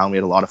hometown. We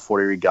had a lot of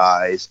Fort Erie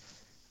guys,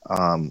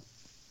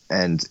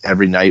 and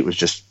every night was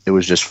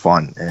just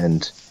fun.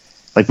 And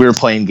like we were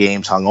playing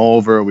games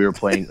hungover. We were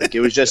playing like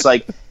it was just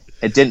like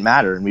it didn't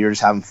matter, and we were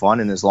just having fun.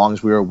 And as long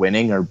as we were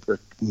winning or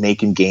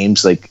making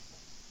games like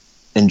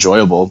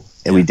enjoyable,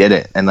 and we did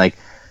it. And like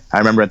I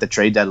remember at the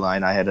trade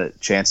deadline, I had a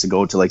chance to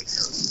go to like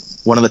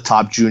one of the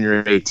top junior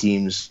A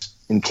teams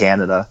in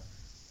Canada,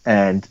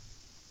 and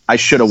I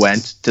should have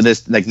went to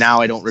this. Like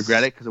now I don't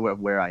regret it because of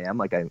where I am.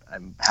 Like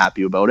I'm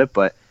happy about it,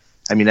 but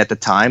I mean at the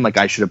time, like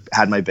I should have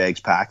had my bags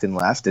packed and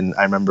left. And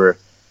I remember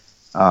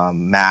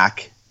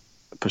Mac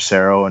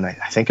Passero and I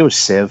think it was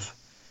Siv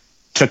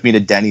took me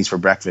to Denny's for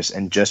breakfast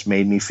and just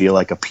made me feel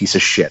like a piece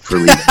of shit for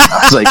leaving. I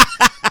was like,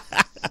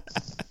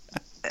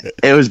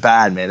 it was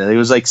bad, man. It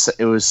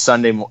was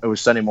Sunday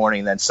morning,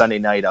 and then Sunday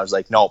night I was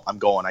like, nope, I'm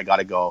going. I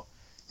gotta go.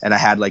 And I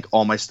had like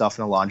all my stuff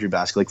in a laundry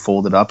basket, like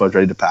folded up. I was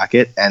ready to pack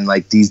it. And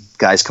like these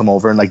guys come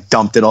over and like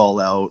dumped it all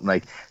out and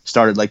like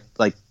started like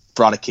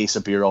brought a case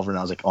of beer over. And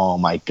I was like, oh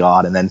my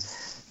God. And then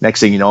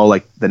next thing you know,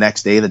 like the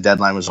next day the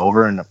deadline was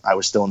over and I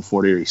was still in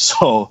Fort Erie.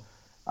 So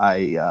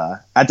I,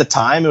 at the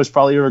time it was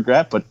probably a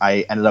regret, but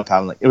I ended up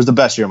having it was the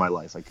best year of my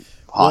life. Like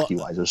hockey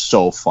wise, it was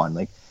so fun.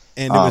 Like,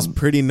 and it was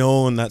pretty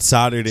known that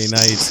Saturday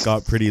nights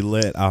got pretty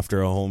lit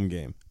after a home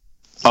game.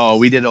 Oh,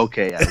 we did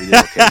okay. Yeah, we did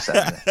okay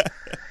Saturday.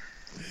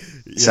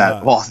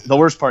 Yeah. Well, the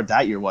worst part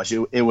that year was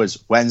it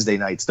was Wednesday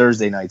nights,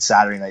 Thursday nights,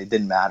 Saturday night. It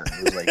didn't matter.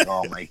 It was like,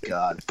 oh my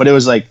God. But it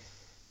was like,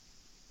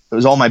 it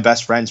was all my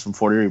best friends from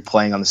Fort Erie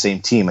playing on the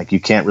same team. Like you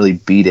can't really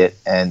beat it.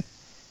 And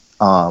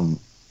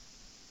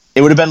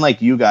it would have been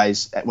like you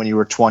guys when you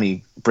were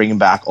 20, bringing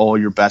back all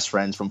your best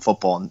friends from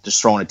football and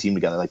just throwing a team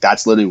together. Like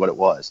that's literally what it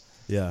was.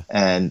 Yeah.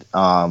 And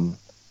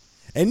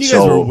you guys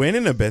were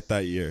winning a bit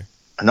that year.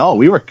 No,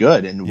 we were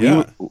good. And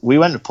we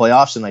went to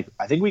playoffs and like,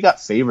 I think we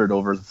got favored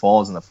over the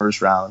Falls in the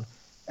first round.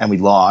 And we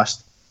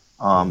lost.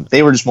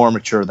 They were just more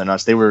mature than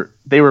us. They were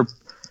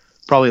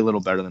probably a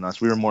little better than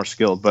us. We were more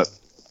skilled, but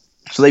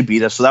so they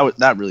beat us. So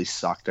that really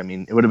sucked. I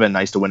mean, it would have been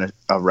nice to win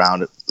a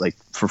round like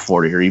for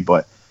Fort Erie,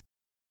 but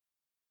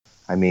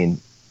I mean,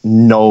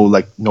 no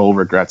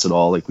regrets at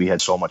all. Like we had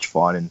so much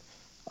fun, and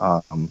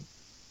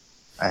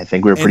I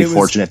think we were pretty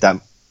fortunate that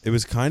it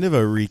was kind of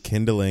a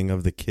rekindling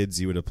of the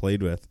kids you would have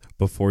played with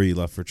before you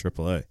left for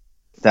AAA.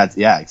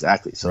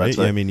 Exactly. So right.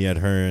 I mean, you had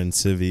her and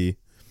Civi.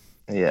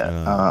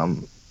 Yeah.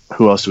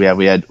 Who else do we have?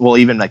 We had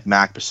even like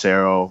Mac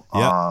Passero,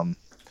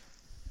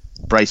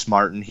 Bryce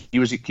Martin. He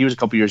was a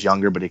couple years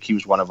younger, but he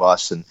was one of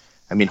us. And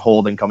I mean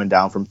Holden coming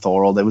down from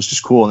Thorold. It was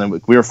just cool. And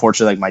then we were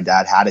fortunate. Like my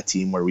dad had a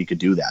team where we could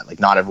do that. Like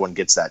not everyone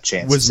gets that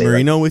chance. Was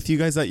Marino with you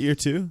guys that year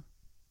too?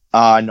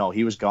 No,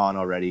 he was gone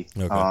already.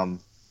 Okay.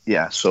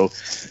 Yeah. So,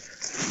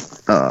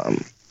 who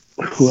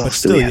else? But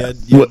still, you had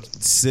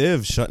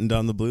Siv shutting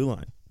down the blue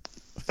line.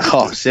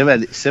 Oh, Siv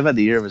had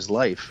the year of his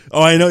life.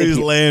 Oh, I know he was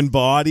laying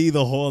body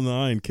the whole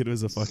nine. Kid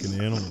was a fucking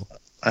animal.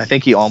 I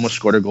think he almost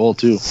scored a goal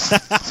too.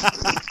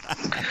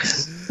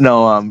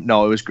 No,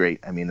 it was great.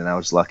 I mean, and I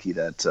was lucky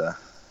that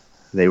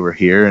they were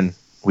here, and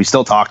we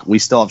still talk. We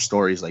still have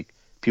stories. Like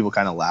people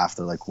kind of laugh.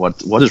 They're like,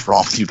 "What is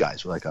wrong with you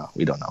guys?" We're like, "Oh,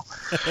 we don't know,"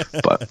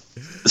 but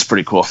it's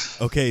pretty cool.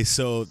 Okay,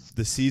 so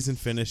the season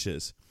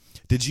finishes.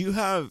 Did you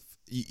have?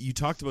 You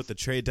talked about the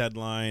trade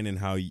deadline and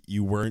how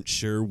you weren't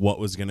sure what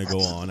was going to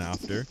go on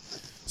after.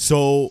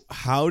 So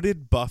how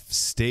did Buff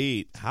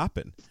State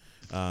happen?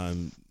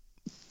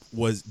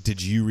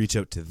 Did you reach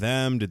out to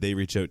them? Did they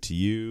reach out to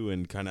you?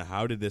 And kind of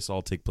how did this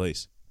all take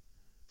place?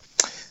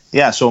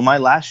 Yeah, so my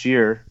last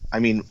year, I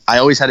mean, I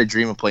always had a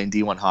dream of playing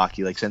D1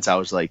 hockey, like since I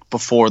was like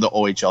before the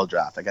OHL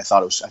draft. Like I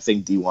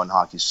think D1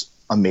 hockey's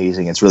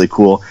amazing. It's really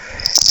cool.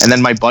 And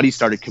then my buddies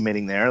started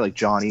committing there, like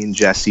Johnny and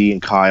Jesse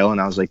and Kyle, and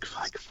I was like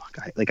fuck,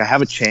 I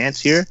have a chance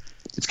here.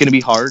 It's going to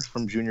be hard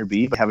from junior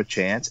B, but I have a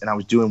chance, and I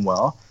was doing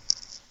well.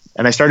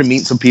 And I started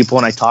meeting some people,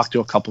 and I talked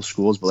to a couple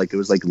schools, but like it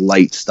was like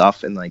light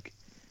stuff, and like,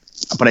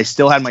 but I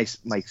still had my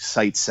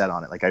sights set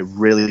on it. Like I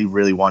really,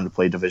 really wanted to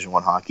play Division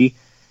I hockey.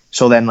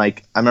 So then,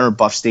 like, I remember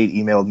Buff State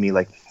emailed me,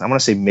 like, I want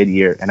to say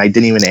mid-year, and I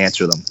didn't even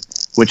answer them,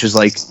 which is,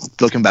 like,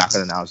 looking back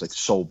on it now, I was, like,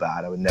 so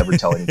bad. I would never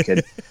tell any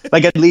kid.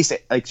 Like, at least,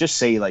 like, just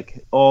say,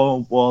 like,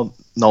 oh, well,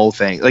 no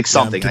thing. Like,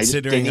 something. I'm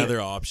considering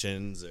other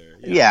options. Or,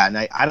 yeah, and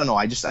I don't know.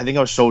 I think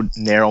I was so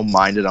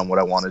narrow-minded on what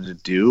I wanted to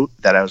do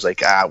that I was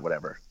like,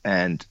 whatever.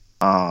 And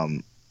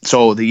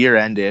so the year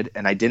ended,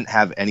 and I didn't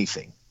have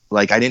anything.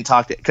 Like, I didn't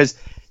talk to – because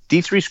 –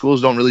 D3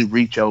 schools don't really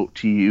reach out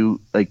to you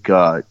like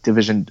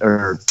division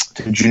or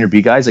to junior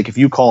B guys. Like if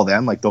you call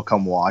them, like they'll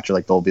come watch or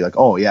like they'll be like,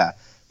 oh yeah,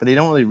 but they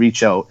don't really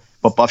reach out.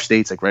 But Buff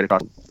State's like right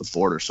across the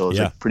border, so it's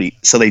like pretty.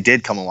 So they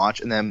did come and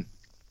watch, and then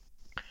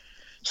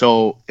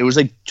so it was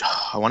like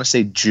I want to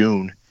say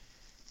June,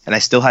 and I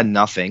still had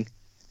nothing,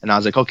 and I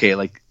was like, okay,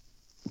 like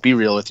be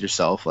real with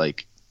yourself.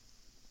 Like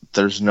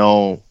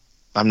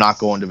I'm not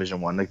going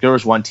Division I. Like there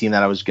was one team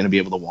that I was going to be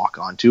able to walk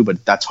onto,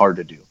 but that's hard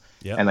to do.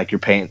 Yep. And like you're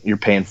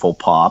paying full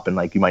pop, and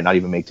like you might not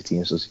even make the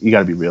team. So you got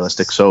to be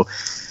realistic. So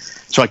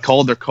I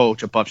called their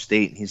coach at Buff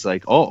State, and he's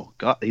like, "Oh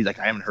God," he's like,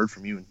 "I haven't heard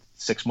from you in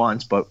 6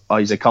 months, but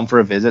he's like, come for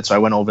a visit." So I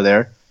went over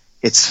there.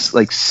 It's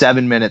like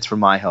 7 minutes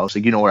from my house.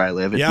 Like you know where I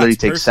live. It literally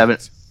takes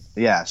perfect.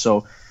 7. Yeah.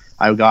 So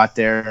I got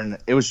there, and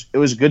it was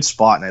a good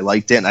spot, and I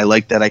liked it, and I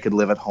liked that I could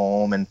live at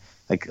home, and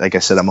like I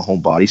said, I'm a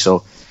homebody,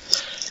 so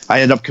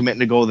I ended up committing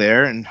to go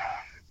there, and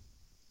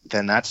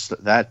then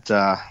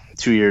that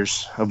 2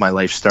 years of my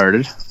life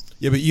started.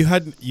 Yeah, but you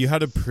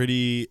had a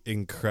pretty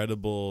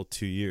incredible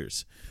 2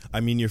 years. I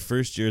mean, your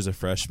first year as a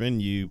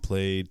freshman, you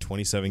played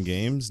 27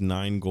 games,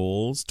 9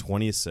 goals,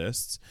 20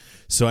 assists.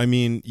 So I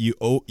mean, you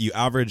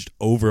averaged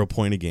over a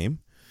point a game,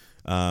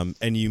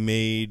 and you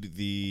made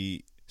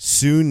the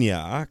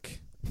SUNYAC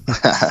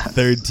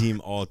third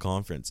team all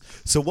conference.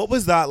 So what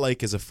was that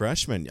like as a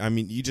freshman? I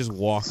mean, you just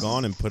walk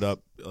on and put up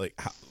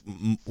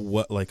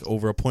like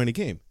over a point a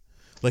game.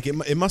 Like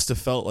it must have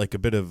felt like a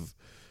bit of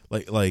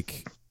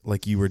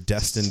like you were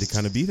destined to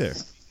kind of be there.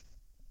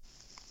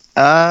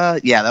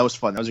 Yeah, that was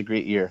fun. That was a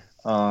great year.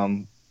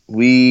 So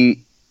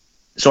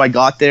I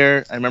got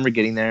there. I remember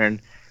getting there,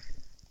 and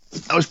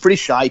I was a pretty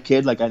shy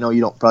kid. Like I know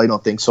you probably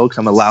don't think so because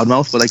I'm a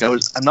loudmouth, but like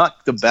I'm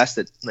not the best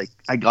at like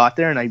I got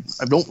there, and I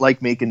don't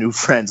like making new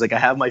friends. Like I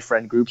have my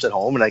friend groups at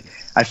home, and like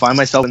I find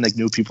myself in like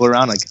new people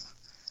around. Like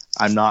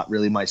I'm not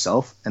really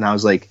myself, and I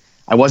was like.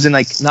 I wasn't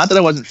like, not that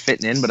I wasn't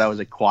fitting in, but I was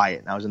like quiet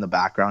and I was in the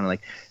background. And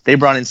like they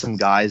brought in some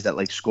guys that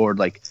like scored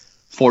like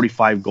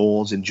 45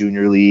 goals in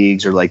junior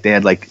leagues, or like they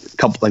had like a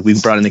couple, like we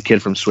brought in a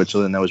kid from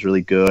Switzerland that was really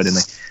good. And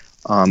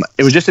like,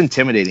 it was just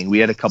intimidating. We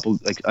had a couple,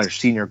 like our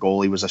senior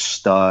goalie was a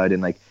stud,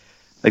 and like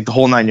the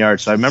whole 9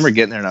 yards. So I remember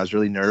getting there and I was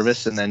really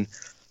nervous. And then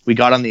we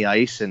got on the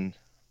ice, and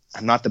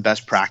I'm not the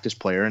best practice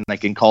player. And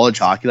like in college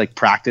hockey, like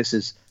practice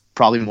is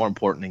probably more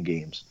important than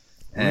games.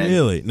 And,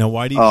 really? Now,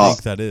 why do you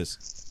think that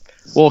is?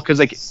 Well, because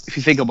like if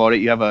you think about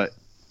it, you have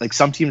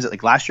some teams that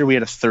like last year we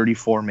had a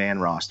 34-man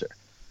roster.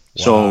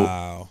 Wow.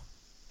 So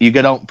you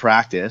get out and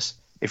practice.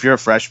 If you're a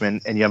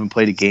freshman and you haven't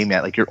played a game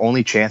yet, like your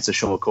only chance to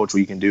show a coach what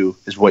you can do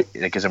is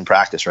in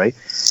practice, right?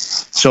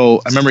 So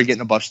I remember getting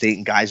to Buff State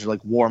and guys are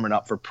like warming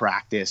up for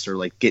practice or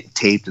like getting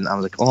taped, and I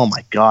was like, oh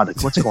my God,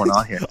 like what's going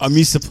on here? I'm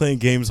used to playing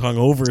games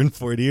hungover in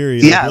Fort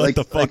Erie. Yeah, what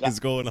the fuck is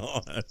going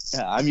on?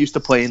 Yeah, I'm used to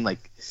playing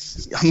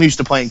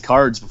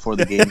cards before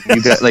the game.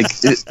 You got like,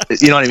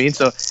 you know what I mean?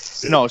 So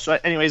no. So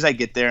anyways, I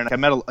get there and I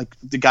met like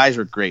the guys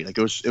were great. Like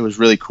it was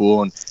really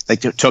cool, and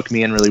like took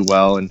me in really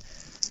well, and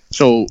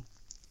so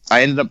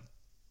I ended up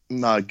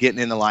getting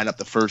in the lineup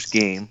the first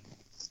game,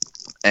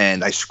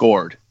 and I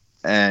scored,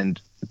 and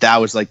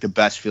that was like the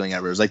best feeling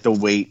ever. It was like the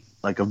weight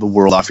like of the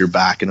world off your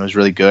back, and it was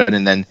really good.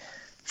 And then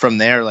from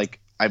there, like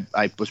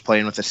I was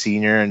playing with a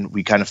senior, and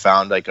we kind of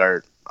found like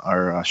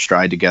our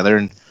stride together,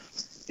 and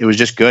it was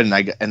just good.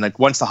 And like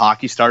once the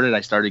hockey started, I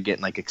started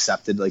getting like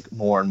accepted like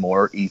more and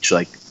more each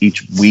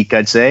week,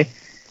 I'd say.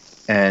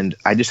 And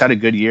I just had a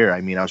good year. I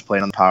mean, I was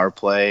playing on the power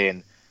play,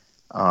 and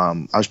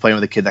I was playing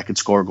with a kid that could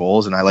score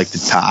goals, and I liked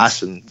to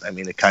pass, and I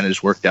mean, it kind of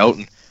just worked out,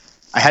 and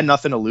I had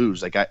nothing to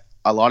lose. Like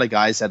a lot of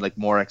guys had like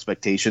more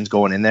expectations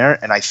going in there,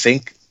 and I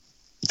think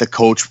the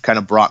coach kind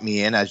of brought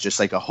me in as just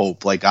like a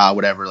hope, like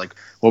whatever, like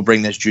we'll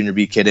bring this junior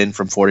B kid in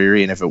from Fort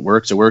Erie, and if it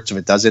works, it works. If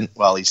it doesn't,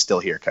 well, he's still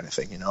here, kind of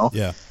thing, you know?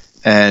 Yeah.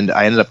 And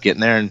I ended up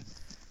getting there, and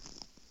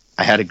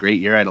I had a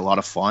great year. I had a lot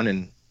of fun,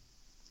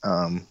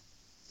 and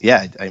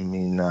yeah, I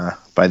mean,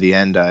 by the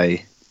end,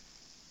 I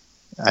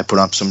put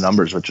up some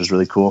numbers, which was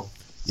really cool.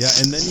 Yeah,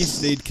 and then you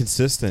stayed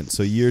consistent.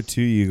 So year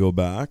 2, you go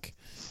back,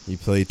 you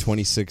play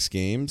 26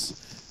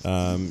 games.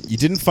 You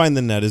didn't find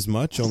the net as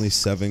much, only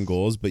 7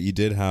 goals, but you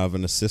did have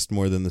an assist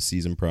more than the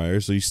season prior,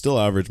 so you still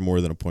averaged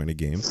more than a point a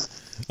game.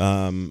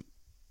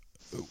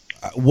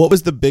 What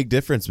was the big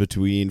difference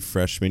between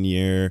freshman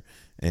year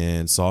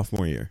and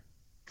sophomore year?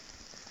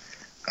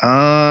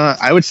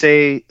 I would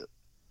say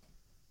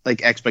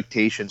like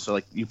expectations. So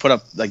like you put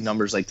up like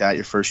numbers like that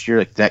your first year,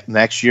 like that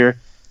next year,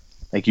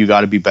 like you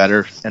got to be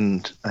better.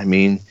 And I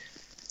mean,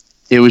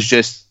 it was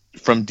just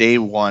from day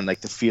one,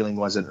 like the feeling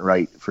wasn't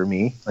right for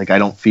me. Like I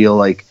don't feel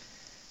like,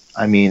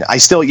 I mean, I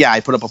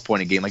put up a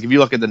point a game. Like if you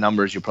look at the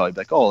numbers, you'll probably be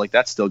like, oh, like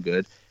that's still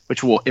good,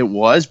 which it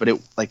was, but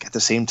it like at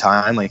the same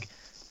time, like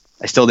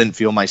I still didn't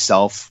feel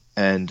myself,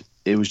 and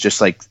it was just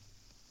like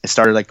it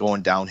started like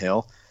going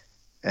downhill,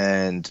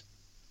 and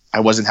I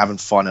wasn't having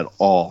fun at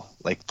all,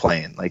 like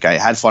playing. Like I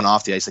had fun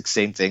off the ice, like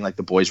same thing. Like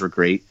the boys were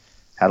great,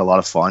 had a lot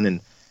of fun, and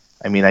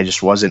I mean, I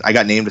just wasn't. I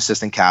got named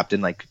assistant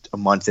captain like a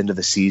month into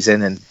the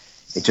season, and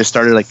it just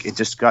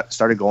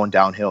started going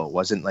downhill. It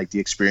wasn't like the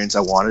experience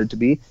I wanted it to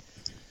be.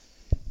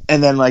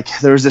 And then like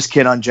there was this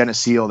kid on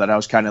Geneseo that I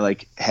was kind of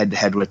like head to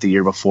head with the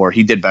year before.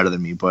 He did better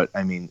than me, but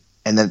I mean,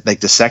 and then like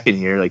the second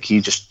year, like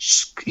he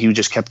just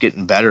kept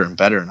getting better and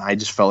better, and I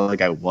just felt like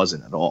I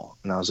wasn't at all.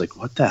 And I was like,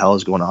 what the hell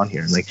is going on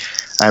here? And like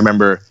I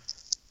remember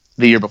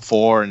the year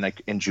before and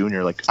like in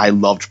junior, like I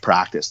loved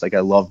practice. Like I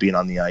loved being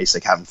on the ice,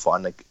 like having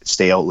fun, like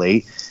stay out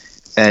late.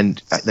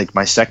 And like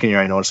my second year,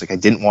 I noticed like I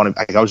didn't want to.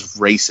 Like, I was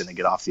racing to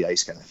get off the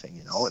ice, kind of thing,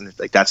 you know. And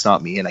like that's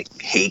not me, and I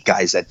hate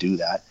guys that do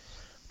that.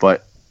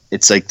 But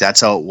it's like that's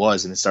how it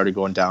was, and it started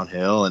going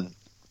downhill. And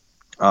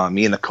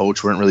me and the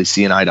coach weren't really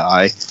seeing eye to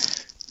eye,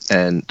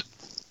 and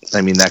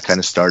I mean that kind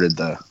of started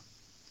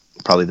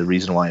probably the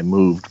reason why I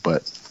moved.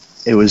 But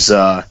it was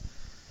a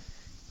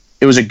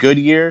good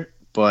year,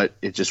 but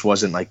it just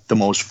wasn't like the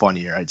most fun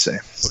year, I'd say.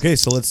 Okay,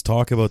 so let's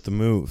talk about the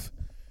move.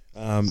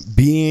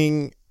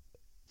 Being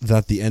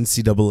that the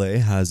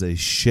NCAA has a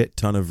shit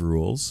ton of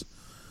rules,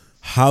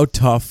 how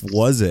tough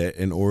was it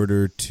in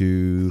order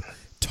to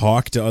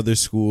talk to other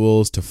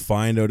schools, to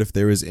find out if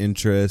there was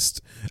interest,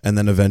 and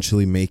then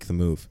eventually make the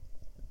move?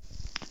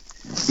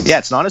 Yeah,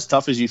 it's not as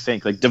tough as you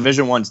think. Like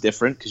Division I's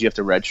different because you have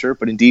to redshirt,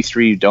 but in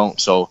D3 you don't.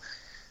 So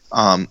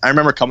I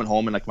remember coming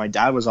home and like my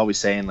dad was always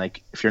saying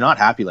like, if you're not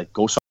happy, like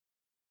go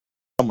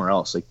somewhere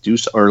else, like do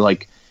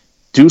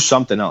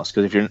something else.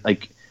 Because if you're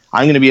like,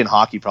 I'm going to be in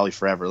hockey probably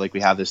forever. Like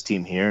we have this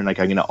team here, and like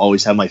I'm going to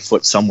always have my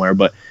foot somewhere.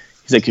 But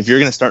he's like, if you're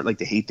going to start like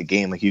to hate the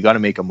game, like you got to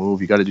make a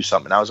move, you got to do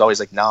something. And I was always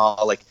like, no,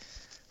 like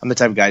I'm the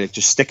type of guy that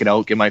just stick it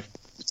out, get my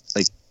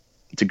like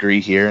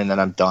degree here, and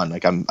then I'm done.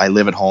 Like I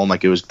live at home.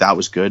 Like that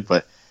was good.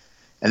 But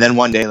and then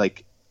one day,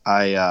 like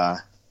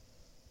it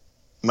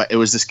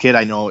was this kid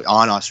I know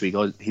on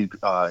Oswego.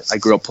 I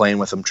grew up playing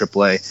with him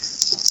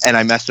AAA, and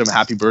I messaged him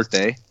happy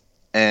birthday.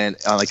 And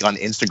like on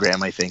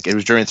Instagram, I think it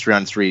was during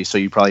 3-on-3, so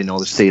you probably know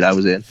the state I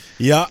was in.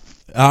 Yeah,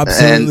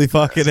 absolutely,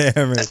 fucking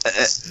hammered.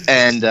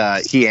 And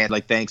he had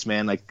like, thanks,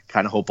 man. Like,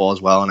 kind of hope all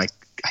is well. And I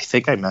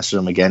think I messaged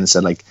him again and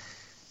said like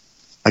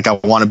I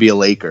want to be a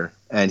Laker.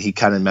 And he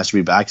kind of messaged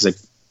me back. He's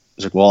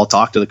like, well, I'll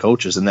talk to the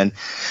coaches. And then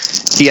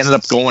he ended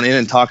up going in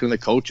and talking to the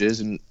coaches,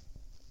 and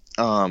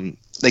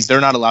like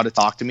they're not allowed to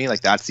talk to me.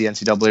 Like that's the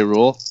NCAA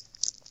rule.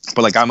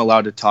 But like I'm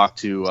allowed to talk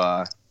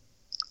to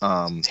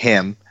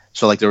him.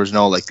 So like there was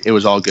no like it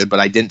was all good, but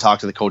I didn't talk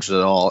to the coaches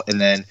at all. And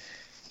then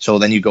so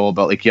then you go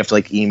about like you have to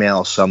like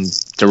email some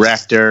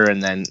director,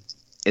 and then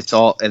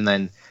and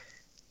then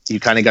you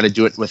kind of got to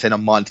do it within a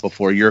month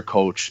before your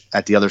coach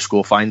at the other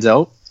school finds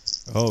out.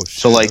 Oh, shit.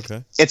 So like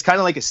okay. It's kind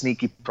of like a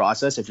sneaky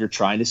process if you're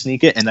trying to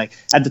sneak it. And like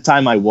at the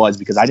time I was,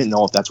 because I didn't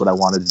know if that's what I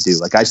wanted to do.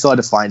 Like I still had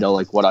to find out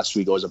like what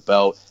Oswego is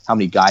about, how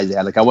many guys they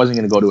had. Like I wasn't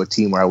going to go to a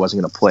team where I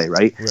wasn't going to play,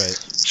 right? Right.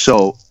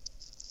 So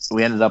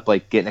we ended up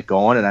like getting it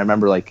going, and I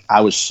remember like I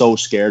was so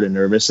scared and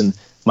nervous, and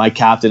my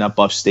captain at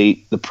Buff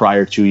State the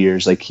prior 2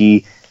 years, like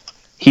he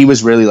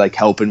was really like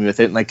helping me with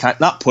it, and like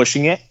not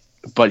pushing it,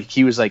 but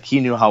he was like,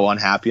 he knew how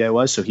unhappy I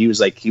was, so he was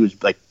like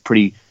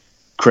pretty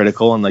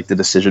critical in like the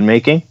decision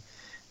making,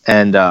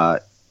 and so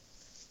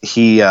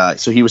he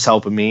was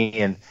helping me.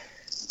 And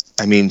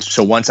I mean,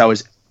 so once I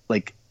was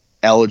like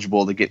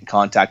eligible to get in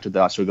contact with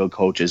the Oswego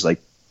coaches,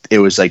 like it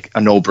was like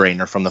a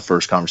no-brainer from the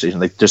first conversation.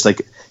 Like just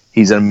like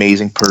he's an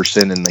amazing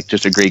person and like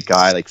just a great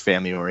guy, like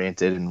family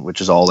oriented, and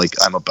which is all like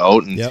I'm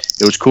about. And Yep.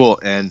 It was cool.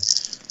 And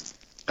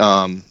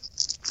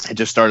it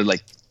just started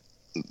like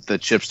the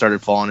chips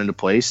started falling into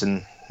place,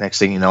 and next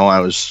thing you know, I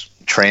was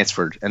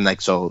transferred. And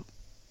like so,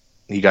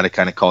 you got to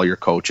kind of call your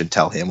coach and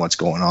tell him what's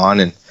going on,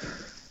 and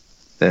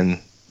then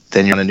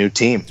you're on a new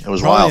team. It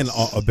was Probably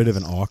wild. a bit of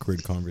an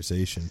awkward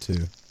conversation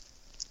too.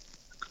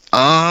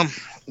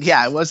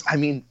 Yeah, it was. I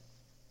mean,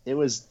 it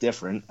was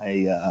different.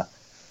 I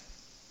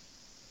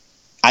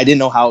didn't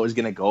know how it was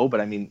going to go, but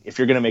I mean, if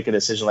you're going to make a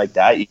decision like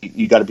that,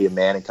 you got to be a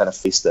man and kind of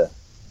face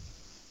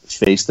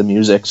the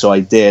music. So I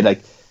did. I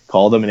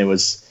called him, and it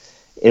was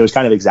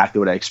kind of exactly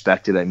what I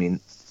expected. I mean,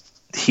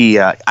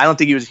 I don't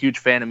think he was a huge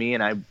fan of me,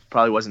 and I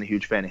probably wasn't a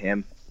huge fan of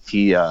him.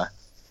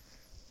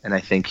 And I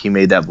think he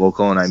made that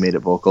vocal, and I made it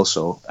vocal.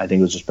 So I think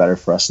it was just better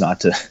for us not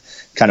to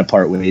kind of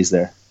part ways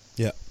there.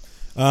 Yeah.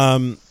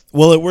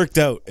 Well, it worked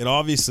out. It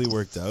obviously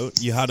worked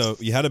out. You had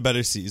a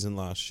better season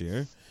last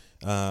year.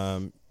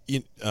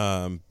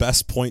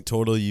 Best point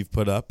total you've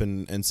put up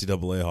in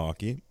NCAA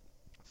hockey,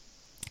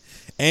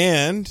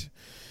 and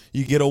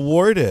you get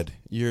awarded.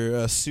 You're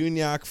a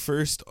SUNYAC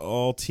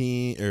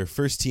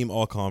first team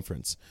all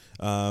conference.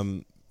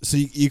 So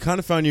you kind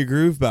of found your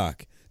groove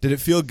back. Did it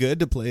feel good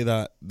to play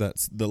their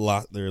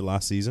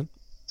last season?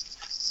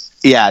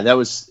 Yeah, it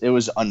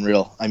was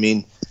unreal. I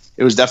mean,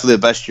 it was definitely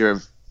the best year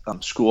of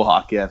school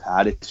hockey I've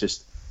had. It's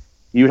just,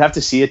 you would have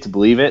to see it to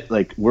believe it.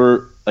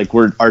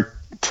 Our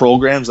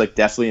program's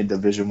definitely a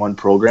Division I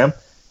program,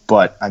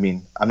 but I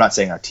mean, I'm not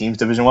saying our team's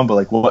Division I,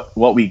 but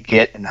what we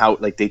get and how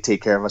they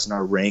take care of us in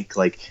our rink,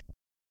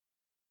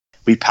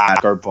 we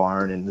pack our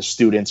barn and the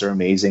students are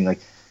amazing.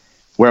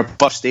 We're at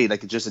Buff State,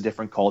 it's just a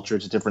different culture,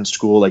 it's a different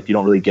school. You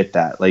don't really get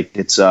that.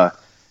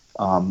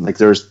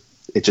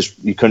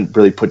 You couldn't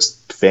really put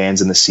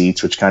fans in the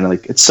seats, which kind of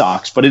it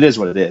sucks, but it is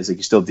what it is.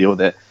 You still deal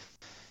with it.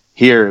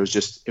 Here,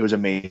 it was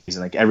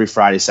amazing. Every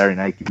Friday, Saturday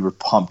night, we were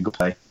pumped to go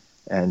play.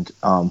 And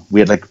we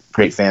had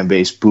great fan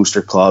base,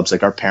 booster clubs.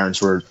 Our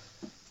parents were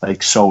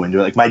so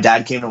into it. My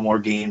dad came to more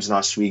games in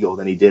Oswego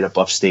than he did at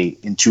Buff State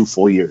in 2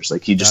 full years.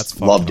 He just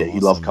loved it. Awesome. He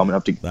loved coming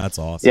up to. That's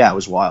awesome. Yeah, it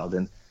was wild.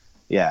 And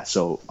yeah,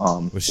 so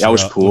was that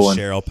was cool. Was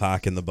Cheryl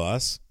packing the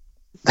bus?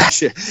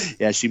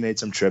 Yeah, she made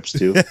some trips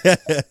too.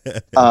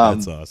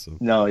 That's awesome.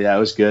 No, yeah, it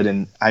was good.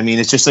 And I mean,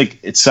 it's just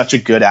it's such a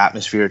good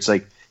atmosphere. It's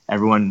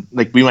everyone,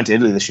 we went to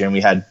Italy this year and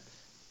we had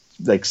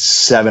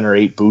 7 or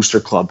 8 booster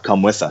club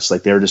come with us.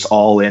 They were just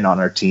all in on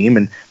our team,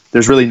 and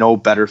there's really no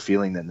better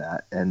feeling than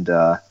that. And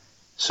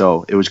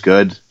so it was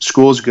good.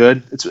 School's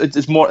good.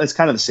 It's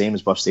kind of the same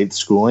as Buff State, the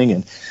schooling,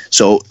 and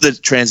so the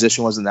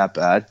transition wasn't that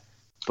bad.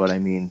 But I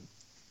mean,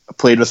 I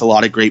played with a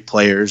lot of great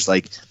players,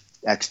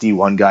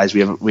 XD1 guys.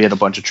 We had a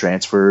bunch of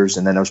transfers,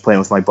 and then I was playing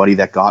with my buddy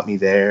that got me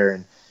there,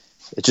 and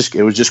it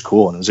was just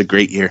cool, and it was a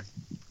great year.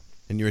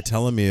 And you were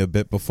telling me a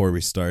bit before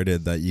we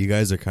started that you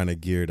guys are kind of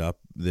geared up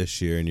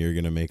this year, and you're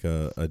going to make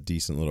a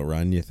decent little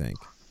run, you think?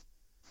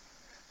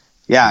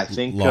 Yeah, I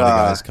think a lot of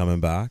guys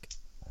coming back.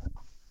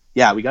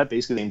 Yeah, we got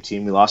basically the same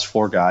team. We lost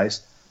 4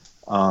 guys,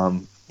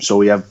 so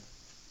we have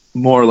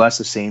more or less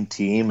the same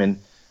team, and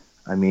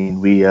I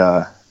mean we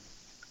have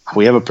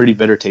a pretty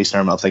bitter taste in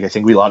our mouth. I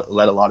think we let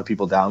a lot of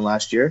people down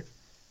last year,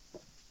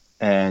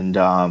 and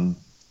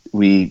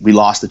we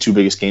lost the 2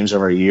 biggest games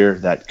of our year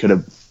that could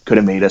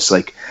have made us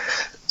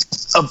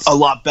a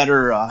lot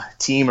better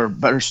team or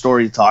better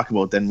story to talk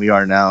about than we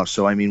are now.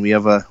 So I mean, we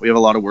have a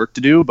lot of work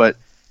to do, but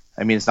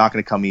I mean, it's not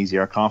going to come easy.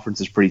 Our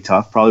conference is pretty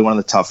tough, probably one of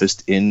the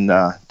toughest in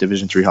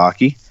Division III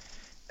hockey,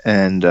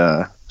 and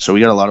so we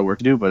got a lot of work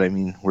to do. But I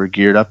mean, we're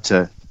geared up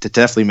to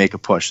definitely make a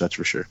push. That's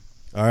for sure.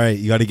 All right,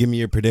 you got to give me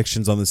your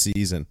predictions on the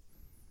season.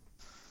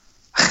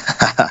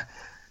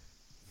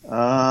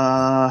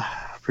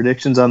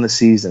 Predictions on the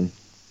season.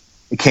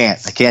 I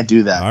can't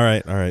do that. All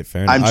right,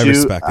 fair enough. I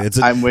respect it.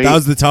 That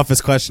was the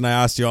toughest question I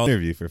asked you all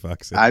interview, for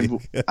fuck's sake.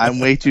 I'm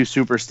way too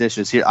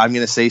superstitious here. I'm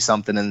going to say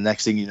something, and the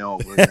next thing you know,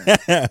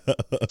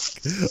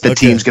 the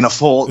team's going to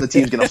fold. The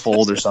team's going to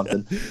fold or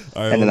something,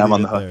 right, and then I'm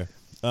on the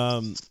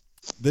hook.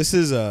 This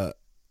is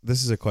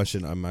a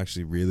question I'm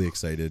actually really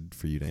excited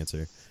for you to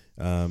answer.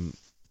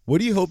 What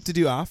do you hope to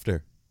do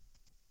after?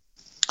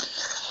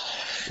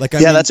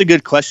 That's a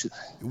good question.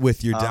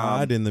 With your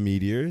dad in the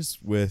Meteors,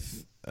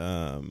 with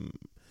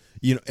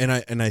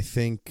and I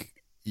think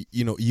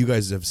you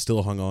guys have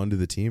still hung on to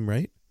the team,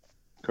 right?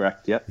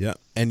 Correct. Yeah. Yeah.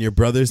 And your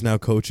brother's now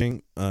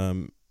coaching.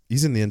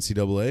 He's in the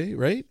NCAA,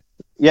 right?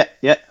 Yeah.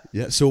 Yeah.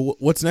 So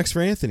what's next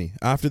for Anthony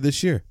after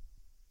this year?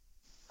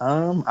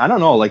 I don't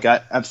know.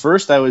 At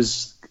first I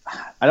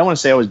don't want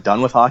to say I was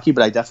done with hockey,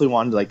 but I definitely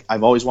wanted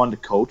I've always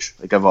wanted to coach.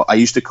 I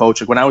used to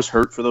coach. When I was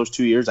hurt for those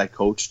 2 years, I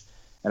coached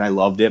and I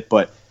loved it.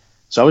 But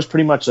so I was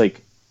pretty much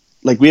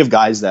we have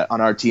guys that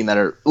on our team that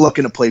are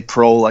looking to play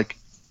pro,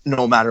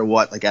 no matter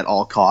what, at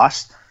all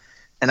costs.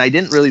 And I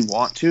didn't really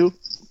want to,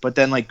 but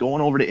then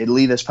going over to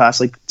Italy this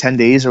past 10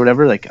 days or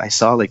whatever, I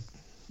saw a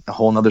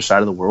whole nother side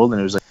of the world. And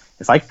it was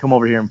if I could come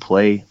over here and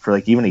play for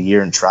even a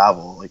year and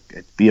travel,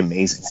 it'd be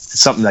amazing. It's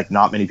something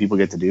not many people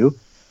get to do.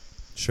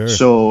 Sure.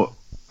 So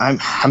I'm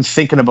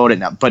thinking about it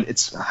now, but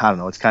I don't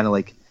know. It's kind of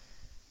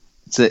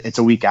it's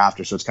a week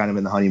after. So it's kind of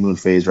in the honeymoon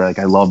phase, right?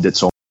 I loved it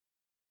so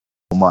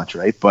much.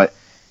 Right. But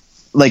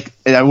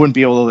I wouldn't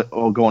be able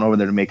to going over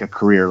there to make a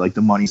career.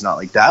 The money's not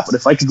like that. But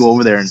if I could go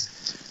over there and,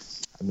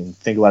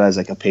 think about it as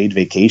a paid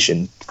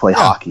vacation to play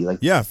hockey.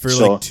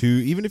 For 2,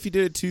 even if you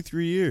did it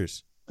 2-3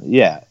 years.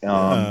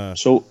 Yeah.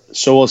 So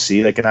we'll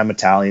see. And I'm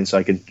Italian, so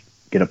I could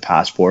get a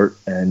passport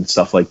and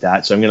stuff like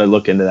that. So I'm going to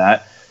look into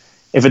that.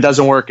 If it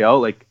doesn't work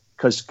out,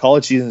 because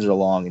college seasons are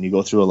long and you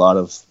go through a lot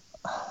of,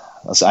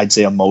 I'd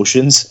say,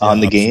 emotions on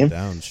the game.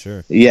 Down,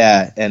 sure.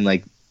 Yeah. And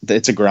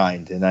it's a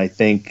grind, and I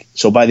think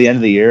so. By the end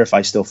of the year, if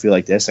I still feel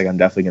like this, I'm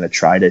definitely going to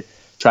try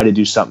to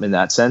do something in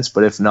that sense.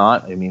 But if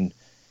not,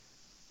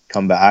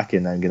 come back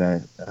and I'm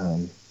going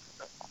to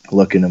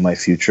look into my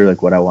future,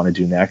 what I want to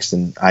do next,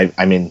 and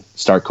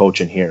start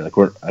coaching here.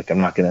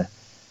 I'm not going to.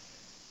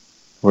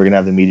 we're gonna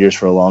have the Meteors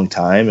for a long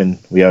time, and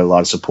we have a lot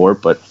of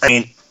support. But I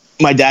mean,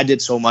 my dad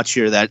did so much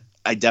here that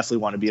I definitely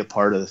want to be a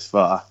part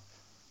of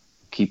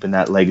keeping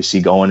that legacy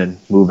going and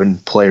moving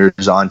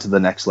players on to the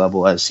next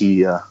level as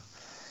he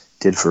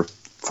did for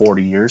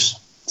 40 years.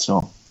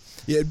 So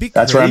yeah, it'd be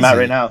that's where I'm at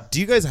right now. Do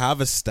you guys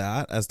have a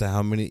stat as to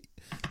how many?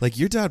 Like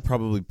your dad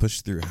probably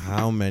pushed through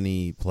how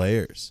many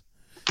players?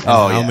 And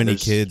how many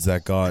kids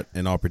that got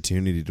an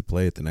opportunity to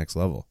play at the next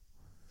level?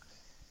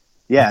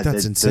 Yeah, like,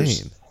 that's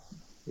insane.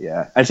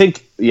 Yeah, I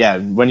think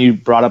when you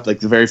brought up like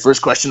the very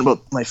first question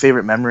about my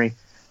favorite memory,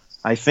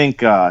 I think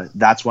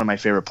that's one of my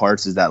favorite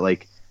parts is that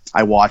like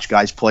I watch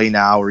guys play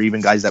now, or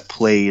even guys that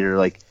played, or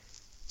like,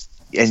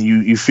 and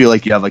you feel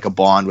like you have like a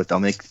bond with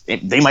them. Like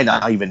they might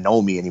not even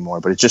know me anymore,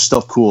 but it's just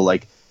still cool.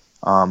 Like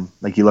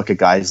you look at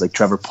guys like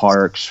Trevor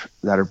Parks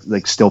that are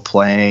like still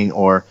playing,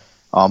 or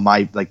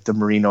like the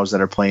Marinos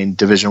that are playing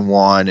Division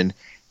I and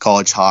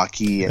college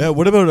hockey. And yeah,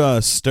 what about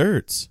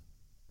Sturts?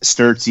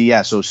 Sturtsy,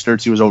 yeah. So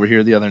Sturtsy was over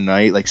here the other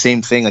night. Like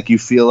same thing. Like you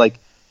feel like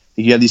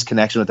you have these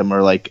connections with them,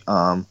 or like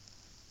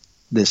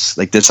this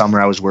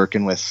summer I was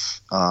working with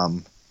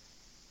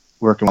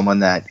someone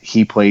that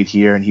he played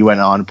here, and he went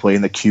on to play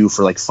in the Q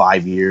for like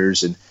 5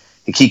 years, and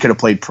like, he could have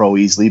played pro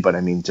easily, but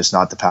I mean, just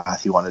not the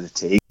path he wanted to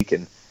take.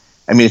 And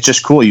I mean, it's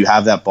just cool. You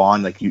have that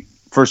bond. Like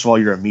first of all,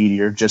 you're a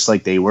Meteor, just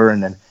like they were,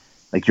 and then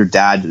like your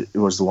dad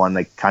was the one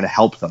like kind of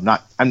helped them.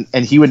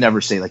 And he would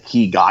never say like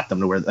he got them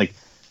to where like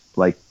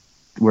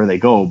where they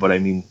go, but I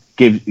mean,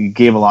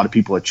 gave a lot of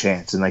people a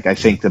chance. And like I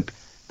think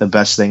the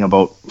best thing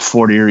about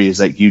Fort Erie is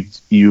that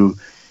you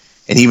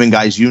and even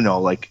guys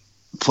like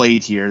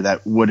played here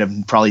that would have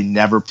probably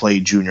never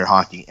played junior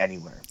hockey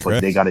anywhere, but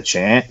Correct. they got a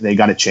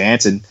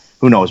chance, and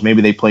who knows,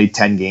 maybe they played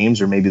 10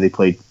 games, or maybe they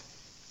played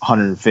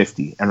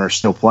 150 and are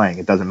still playing.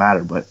 It doesn't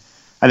matter, but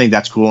I think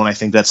that's cool, and I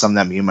think that's something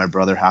that me and my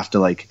brother have to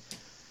like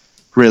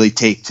really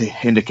take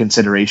into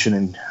consideration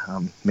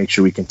and make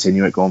sure we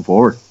continue it going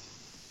forward.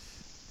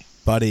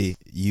 Buddy,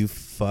 you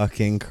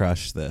fucking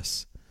crushed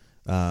this.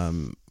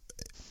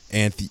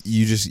 And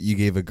you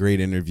gave a great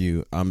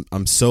interview.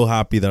 I'm so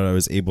happy that I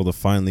was able to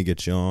finally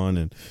get you on,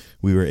 and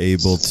we were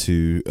able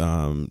to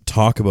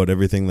talk about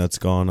everything that's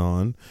gone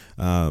on.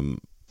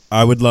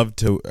 I would like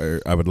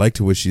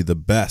to wish you the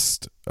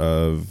best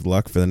of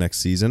luck for the next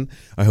season.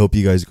 I hope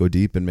you guys go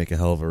deep and make a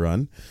hell of a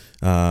run.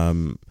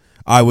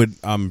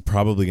 I'm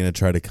probably gonna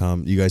try to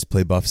come. You guys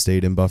play Buff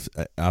State in Buff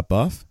at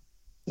Buff?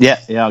 Yeah,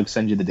 I'll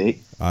send you the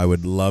date. I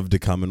would love to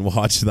come and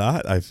watch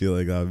that. I feel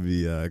like that would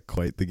be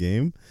quite the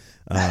game.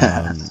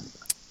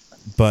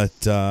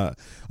 But I'm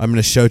going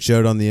to shout you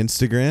out on the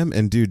Instagram.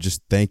 And, dude,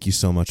 just thank you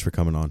so much for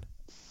coming on.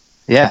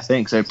 Yeah,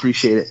 thanks. I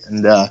appreciate it.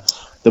 And I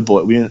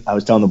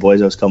was telling the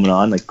boys I was coming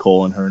on, like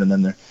Cole and Hearn, and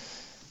then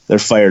they're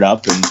fired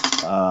up.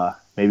 And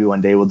maybe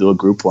one day we'll do a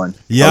group one.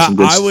 Yeah,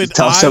 I would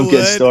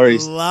good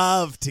stories.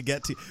 Love to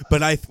get to.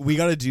 But we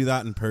got to do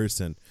that in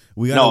person.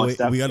 We got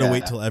to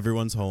wait till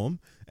everyone's home.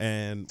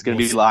 And it's going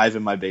to be live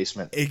in my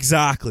basement.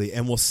 Exactly.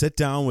 And we'll sit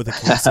down with a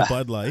case of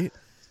Bud Light.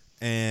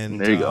 And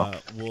there you go.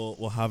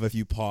 We'll have a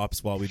few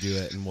pops while we do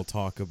it, and we'll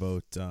talk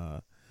about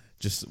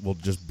we'll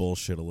just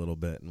bullshit a little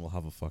bit, and we'll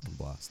have a fucking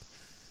blast.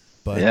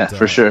 But yeah,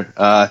 for sure.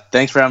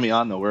 Thanks for having me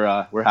on, though.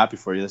 We're happy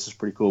for you. This is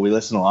pretty cool. We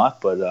listen a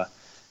lot, but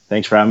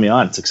thanks for having me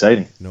on. It's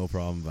exciting. No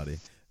problem, buddy.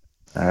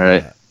 All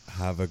right.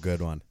 Have a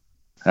good one.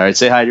 All right.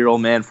 Say hi to your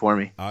old man for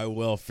me. I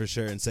will, for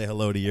sure, and say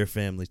hello to your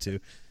family too.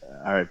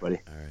 All right,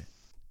 buddy. All right.